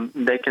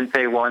they can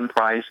pay one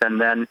price and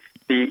then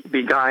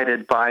be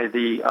guided by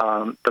the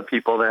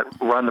people that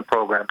run the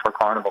program for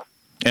Carnival.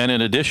 And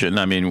in addition,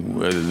 I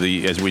mean,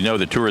 as we know,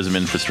 the tourism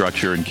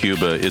infrastructure in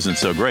Cuba isn't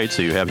so great,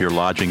 so you have your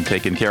lodging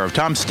taken care of.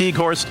 Tom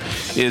Stieghorst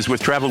is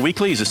with Travel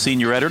Weekly. He's a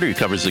senior editor. He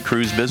covers the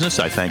cruise business.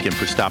 I thank him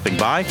for stopping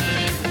by.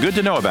 Good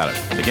to know about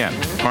it. Again,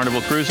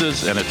 Carnival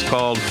Cruises, and it's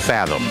called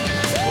Fathom.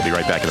 We'll be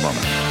right back in a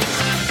moment.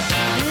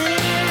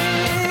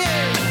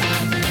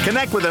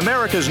 Connect with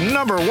America's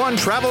 #1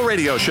 travel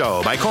radio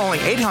show by calling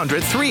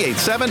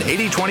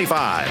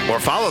 800-387-8025 or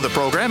follow the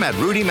program at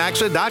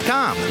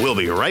RudyMaxa.com. We'll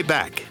be right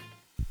back.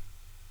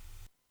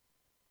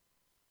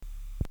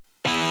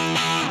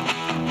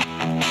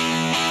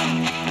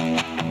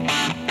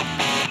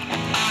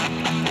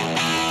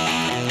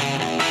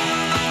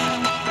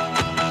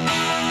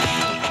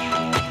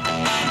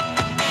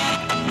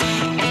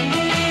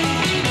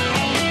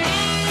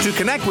 To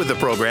connect with the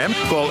program,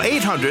 call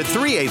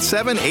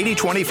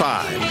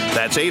 800-387-8025.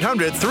 That's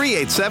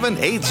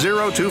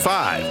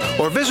 800-387-8025.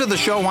 Or visit the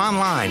show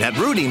online at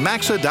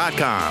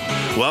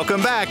RudyMaxa.com.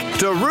 Welcome back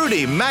to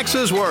Rudy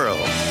Maxa's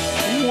World.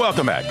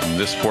 Welcome back.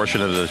 This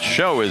portion of the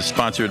show is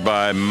sponsored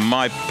by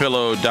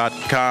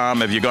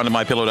MyPillow.com. Have you gone to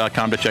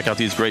MyPillow.com to check out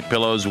these great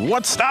pillows?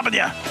 What's stopping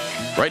you?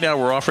 Right now,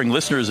 we're offering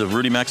listeners of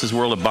Rudy Max's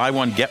World a buy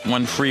one, get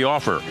one free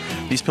offer.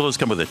 These pillows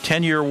come with a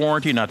 10-year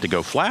warranty not to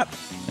go flat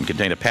and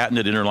contain a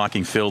patented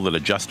interlocking fill that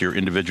adjusts your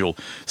individual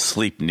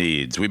sleep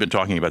needs. We've been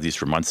talking about these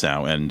for months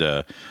now,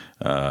 and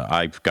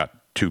I've got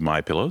 2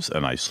 MyPillows,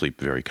 and I sleep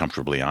very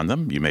comfortably on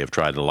them. You may have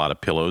tried a lot of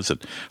pillows at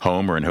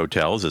home or in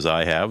hotels, as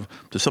I have.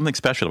 There's something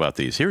special about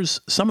these. Here's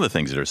some of the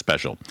things that are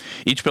special.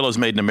 Each pillow is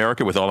made in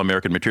America with all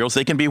American materials.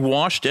 They can be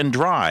washed and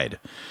dried.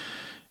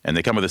 And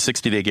they come with a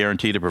 60-day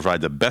guarantee to provide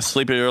the best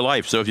sleep of your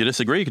life. So if you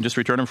disagree, you can just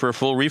return them for a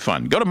full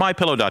refund. Go to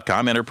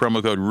MyPillow.com, enter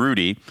promo code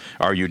RUDY,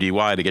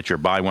 R-U-D-Y, to get your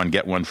buy one,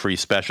 get one free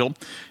special.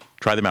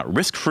 Try them out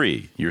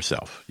risk-free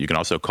yourself. You can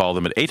also call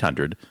them at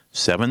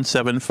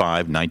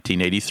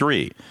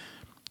 800-775-1983.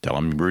 Tell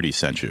them Rudy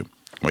sent you.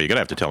 Well, you're going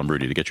to have to tell them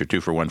Rudy to get your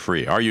 2-for-1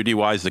 free.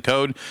 RUDY is the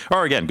code.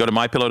 Or again, go to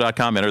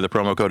MyPillow.com, enter the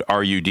promo code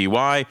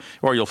RUDY,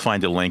 or you'll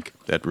find a link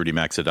at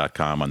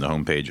RudyMaxa.com on the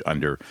homepage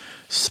under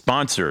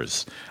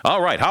sponsors.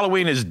 All right,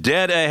 Halloween is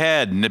dead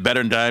ahead.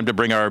 Better time to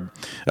bring our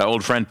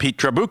old friend Pete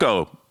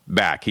Trabucco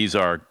back. He's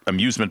our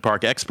amusement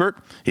park expert.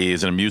 He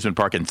is an amusement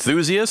park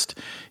enthusiast.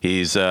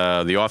 He's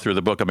the author of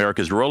the book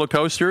America's Roller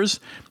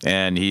Coasters,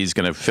 and he's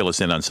going to fill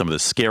us in on some of the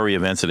scary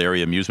events at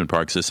area amusement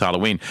parks this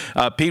Halloween.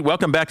 Pete,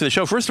 welcome back to the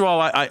show. First of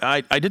all,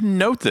 I didn't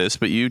note this,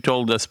 but you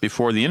told us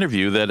before the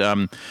interview that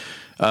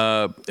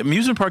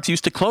amusement parks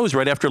used to close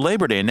right after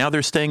Labor Day, and now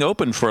they're staying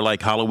open for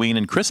like Halloween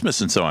and Christmas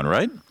and so on,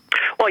 right?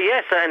 Well,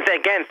 yes, and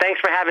again, thanks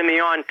for having me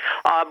on.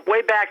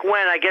 Way back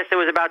when, I guess it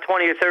was about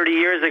 20 or 30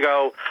 years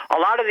ago, a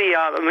lot of the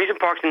amusement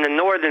parks in the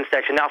northern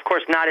section, now, of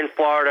course, not in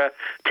Florida,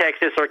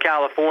 Texas, or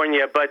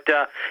California, but,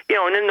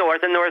 in the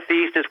north and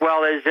northeast, as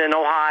well as in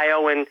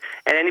Ohio and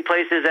any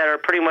places that are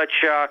pretty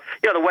much,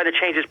 the weather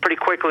changes pretty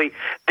quickly.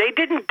 They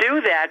didn't do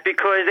that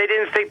because they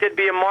didn't think there'd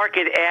be a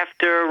market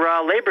after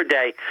Labor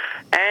Day.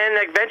 And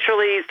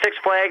eventually, Six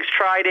Flags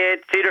tried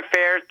it, Cedar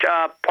Fair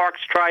parks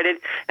tried it,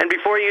 and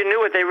before you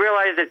knew it, they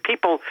realized that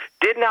people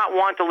did not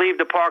want to leave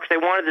the parks. They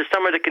wanted the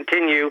summer to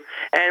continue,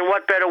 and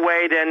what better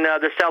way than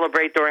to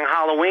celebrate during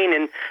Halloween,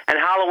 and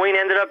Halloween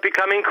ended up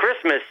becoming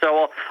Christmas.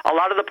 So a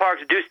lot of the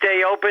parks do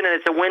stay open, and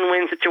it's a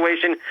win-win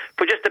situation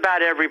for just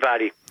about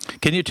everybody.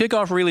 Can you tick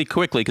off really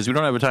quickly, because we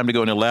don't have time to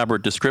go into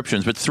elaborate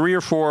descriptions, but 3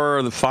 or 4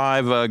 of the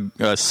 5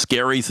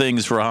 scary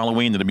things for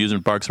Halloween that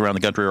amusement parks around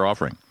the country are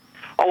offering?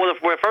 Oh, well,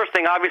 the first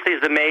thing, obviously,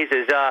 is the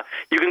mazes.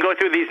 You can go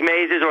through these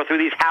mazes or through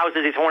these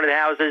houses, these haunted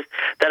houses,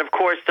 that, of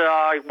course,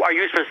 are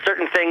used for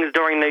certain things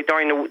during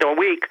the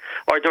week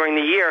or during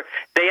the year.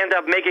 They end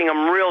up making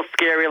them real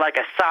scary, like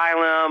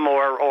asylum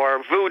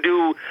or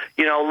voodoo,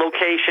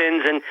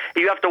 locations, and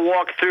you have to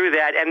walk through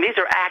that. And these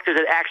are actors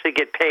that actually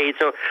get paid,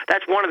 so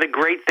that's one of the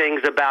great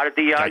things about it.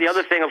 The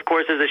other thing, of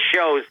course, is the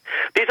shows.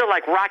 These are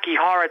like Rocky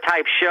Horror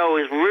type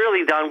shows,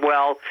 really done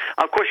well.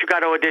 Of course, you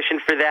got to audition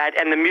for that,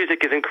 and the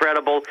music is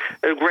incredible.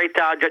 A great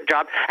job.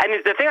 And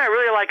the thing I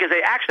really like is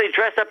they actually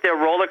dress up their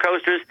roller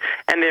coasters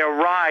and their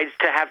rides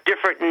to have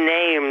different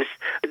names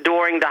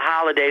during the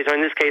holidays, or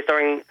in this case,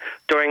 during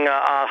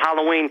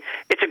Halloween.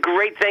 It's a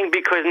great thing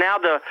because now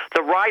the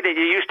ride that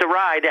you used to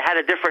ride that had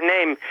a different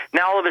name,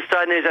 now all of a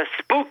sudden is a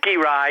spooky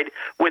ride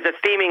with a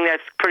theming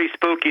that's pretty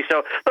spooky.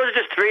 So those are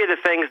just 3 of the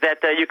things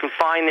that you can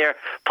find there.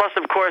 Plus,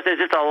 of course, there's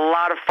just a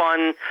lot of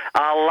fun,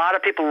 a lot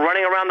of people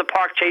running around the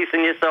park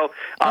chasing you, so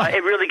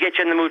it really gets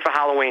you in the mood for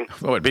Halloween.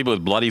 What, people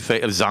with bloody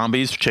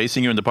zombies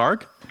chasing you in the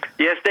park?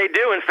 Yes, they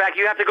do. In fact,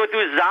 you have to go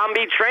through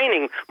zombie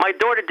training. My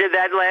daughter did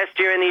that last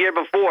year and the year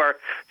before.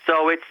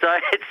 So it's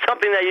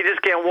something that you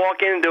just can't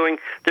walk in doing.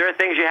 There are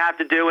things you have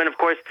to do, and of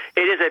course,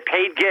 it is a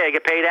paid gig, a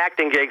paid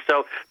acting gig.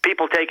 So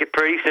people take it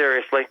pretty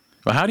seriously.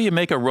 Well, how do you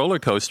make a roller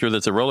coaster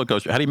that's a roller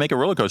coaster? How do you make a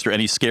roller coaster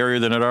any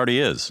scarier than it already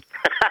is?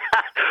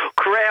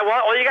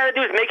 Well, all you got to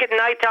do is make it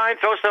nighttime,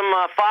 throw some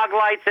fog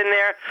lights in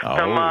there,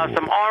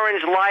 some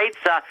orange lights,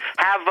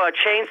 have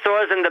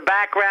chainsaws in the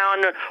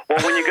background, or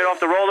when you get off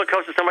the roller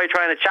coaster, somebody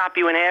trying to chop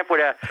you in half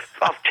with a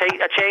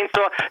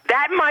chainsaw.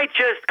 That might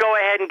just go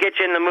ahead and get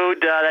you in the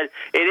mood that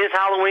it is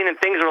Halloween and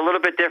things are a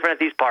little bit different at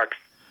these parks.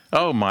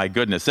 Oh, my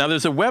goodness. Now,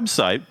 there's a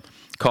website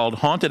called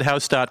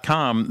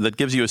hauntedhouse.com that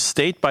gives you a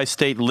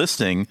state-by-state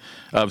listing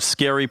of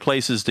scary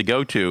places to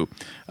go to.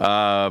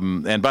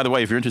 And by the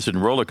way, if you're interested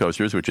in roller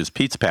coasters, which is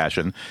Pete's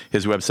passion,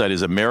 his website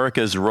is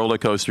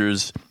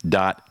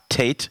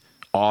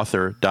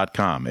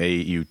americasrollercoasters.tateauthor.com,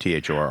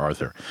 A-U-T-H-O-R,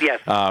 Arthur.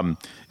 Yes.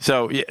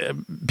 So,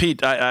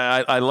 Pete,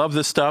 I love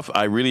this stuff.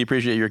 I really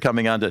appreciate your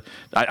coming on to...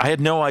 I had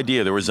no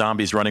idea there were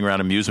zombies running around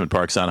amusement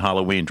parks on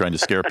Halloween trying to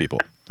scare people.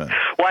 Well,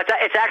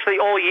 it's actually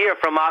all year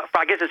from,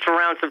 I guess it's from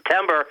around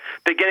September,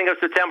 beginning of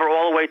September,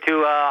 all the way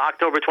to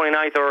October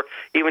 29th or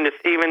even the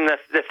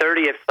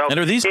 30th. So and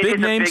are these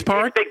big-name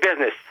parks? Big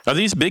business. Are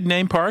these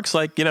big-name parks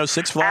like,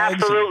 Six Flags?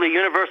 Absolutely.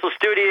 Universal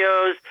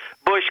Studios,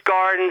 Busch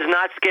Gardens,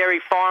 Not Scary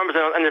Farms,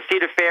 and the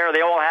Cedar Fair. They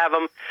all have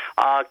them.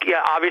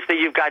 Obviously,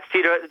 you've got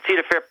Cedar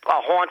Fair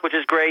Haunt, which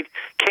is great,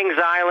 Kings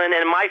Island,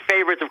 and my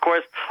favorites, of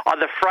course, are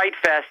the Fright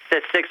Fests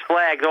at Six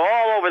Flags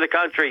all over the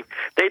country.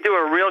 They do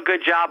a real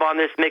good job on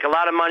this, make a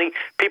lot of money.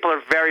 People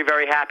are very,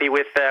 very happy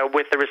with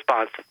the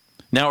response.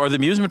 Now, are the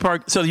amusement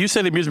parks, so you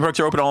say the amusement parks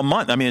are open all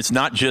month. I mean, it's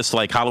not just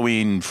like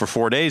Halloween for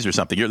 4 days or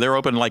something. They're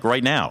open like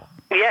right now.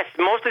 Yes,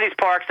 most of these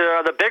parks,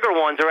 the bigger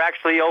ones, are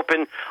actually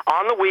open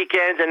on the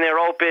weekends, and they're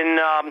open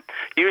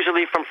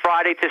usually from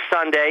Friday to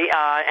Sunday,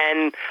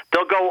 and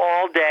they'll go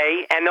all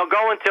day, and they'll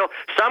go until,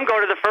 some go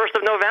to the 1st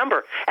of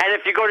November. And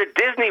if you go to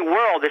Disney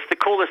World, it's the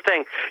coolest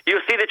thing.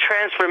 You'll see the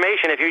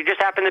transformation. If you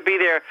just happen to be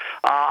there,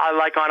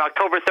 like on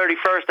October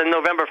 31st and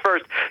November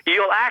 1st,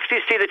 you'll actually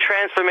see the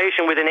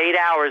transformation within 8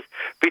 hours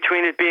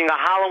between it being a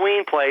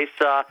Halloween place,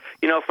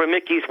 for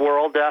Mickey's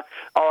World, to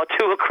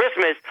a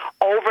Christmas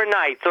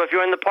overnight. So if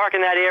you're in the park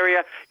in that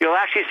area, you'll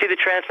actually see the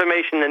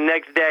transformation the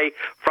next day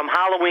from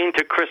Halloween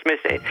to Christmas.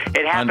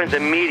 It happens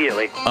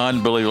immediately.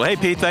 Unbelievable. Hey,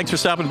 Pete, thanks for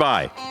stopping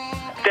by.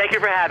 Thank you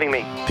for having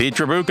me. Pete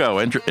Trabucco,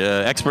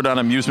 expert on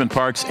amusement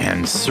parks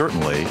and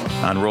certainly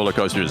on roller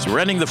coasters. We're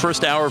ending the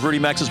first hour of Rudy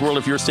Max's World.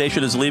 If your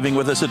station is leaving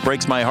with us, it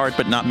breaks my heart,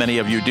 but not many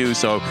of you do,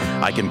 so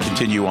I can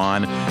continue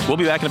on. We'll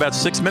be back in about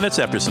 6 minutes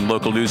after some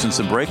local news and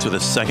some breaks with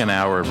a second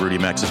hour of Rudy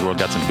Max's World.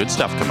 Got some good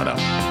stuff coming up.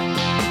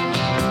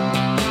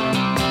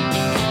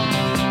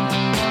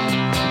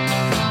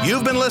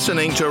 You've been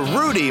listening to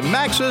Rudy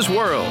Max's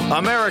World,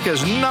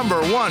 America's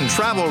 #1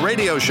 travel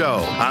radio show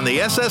on the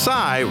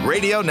SSI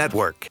Radio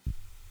Network.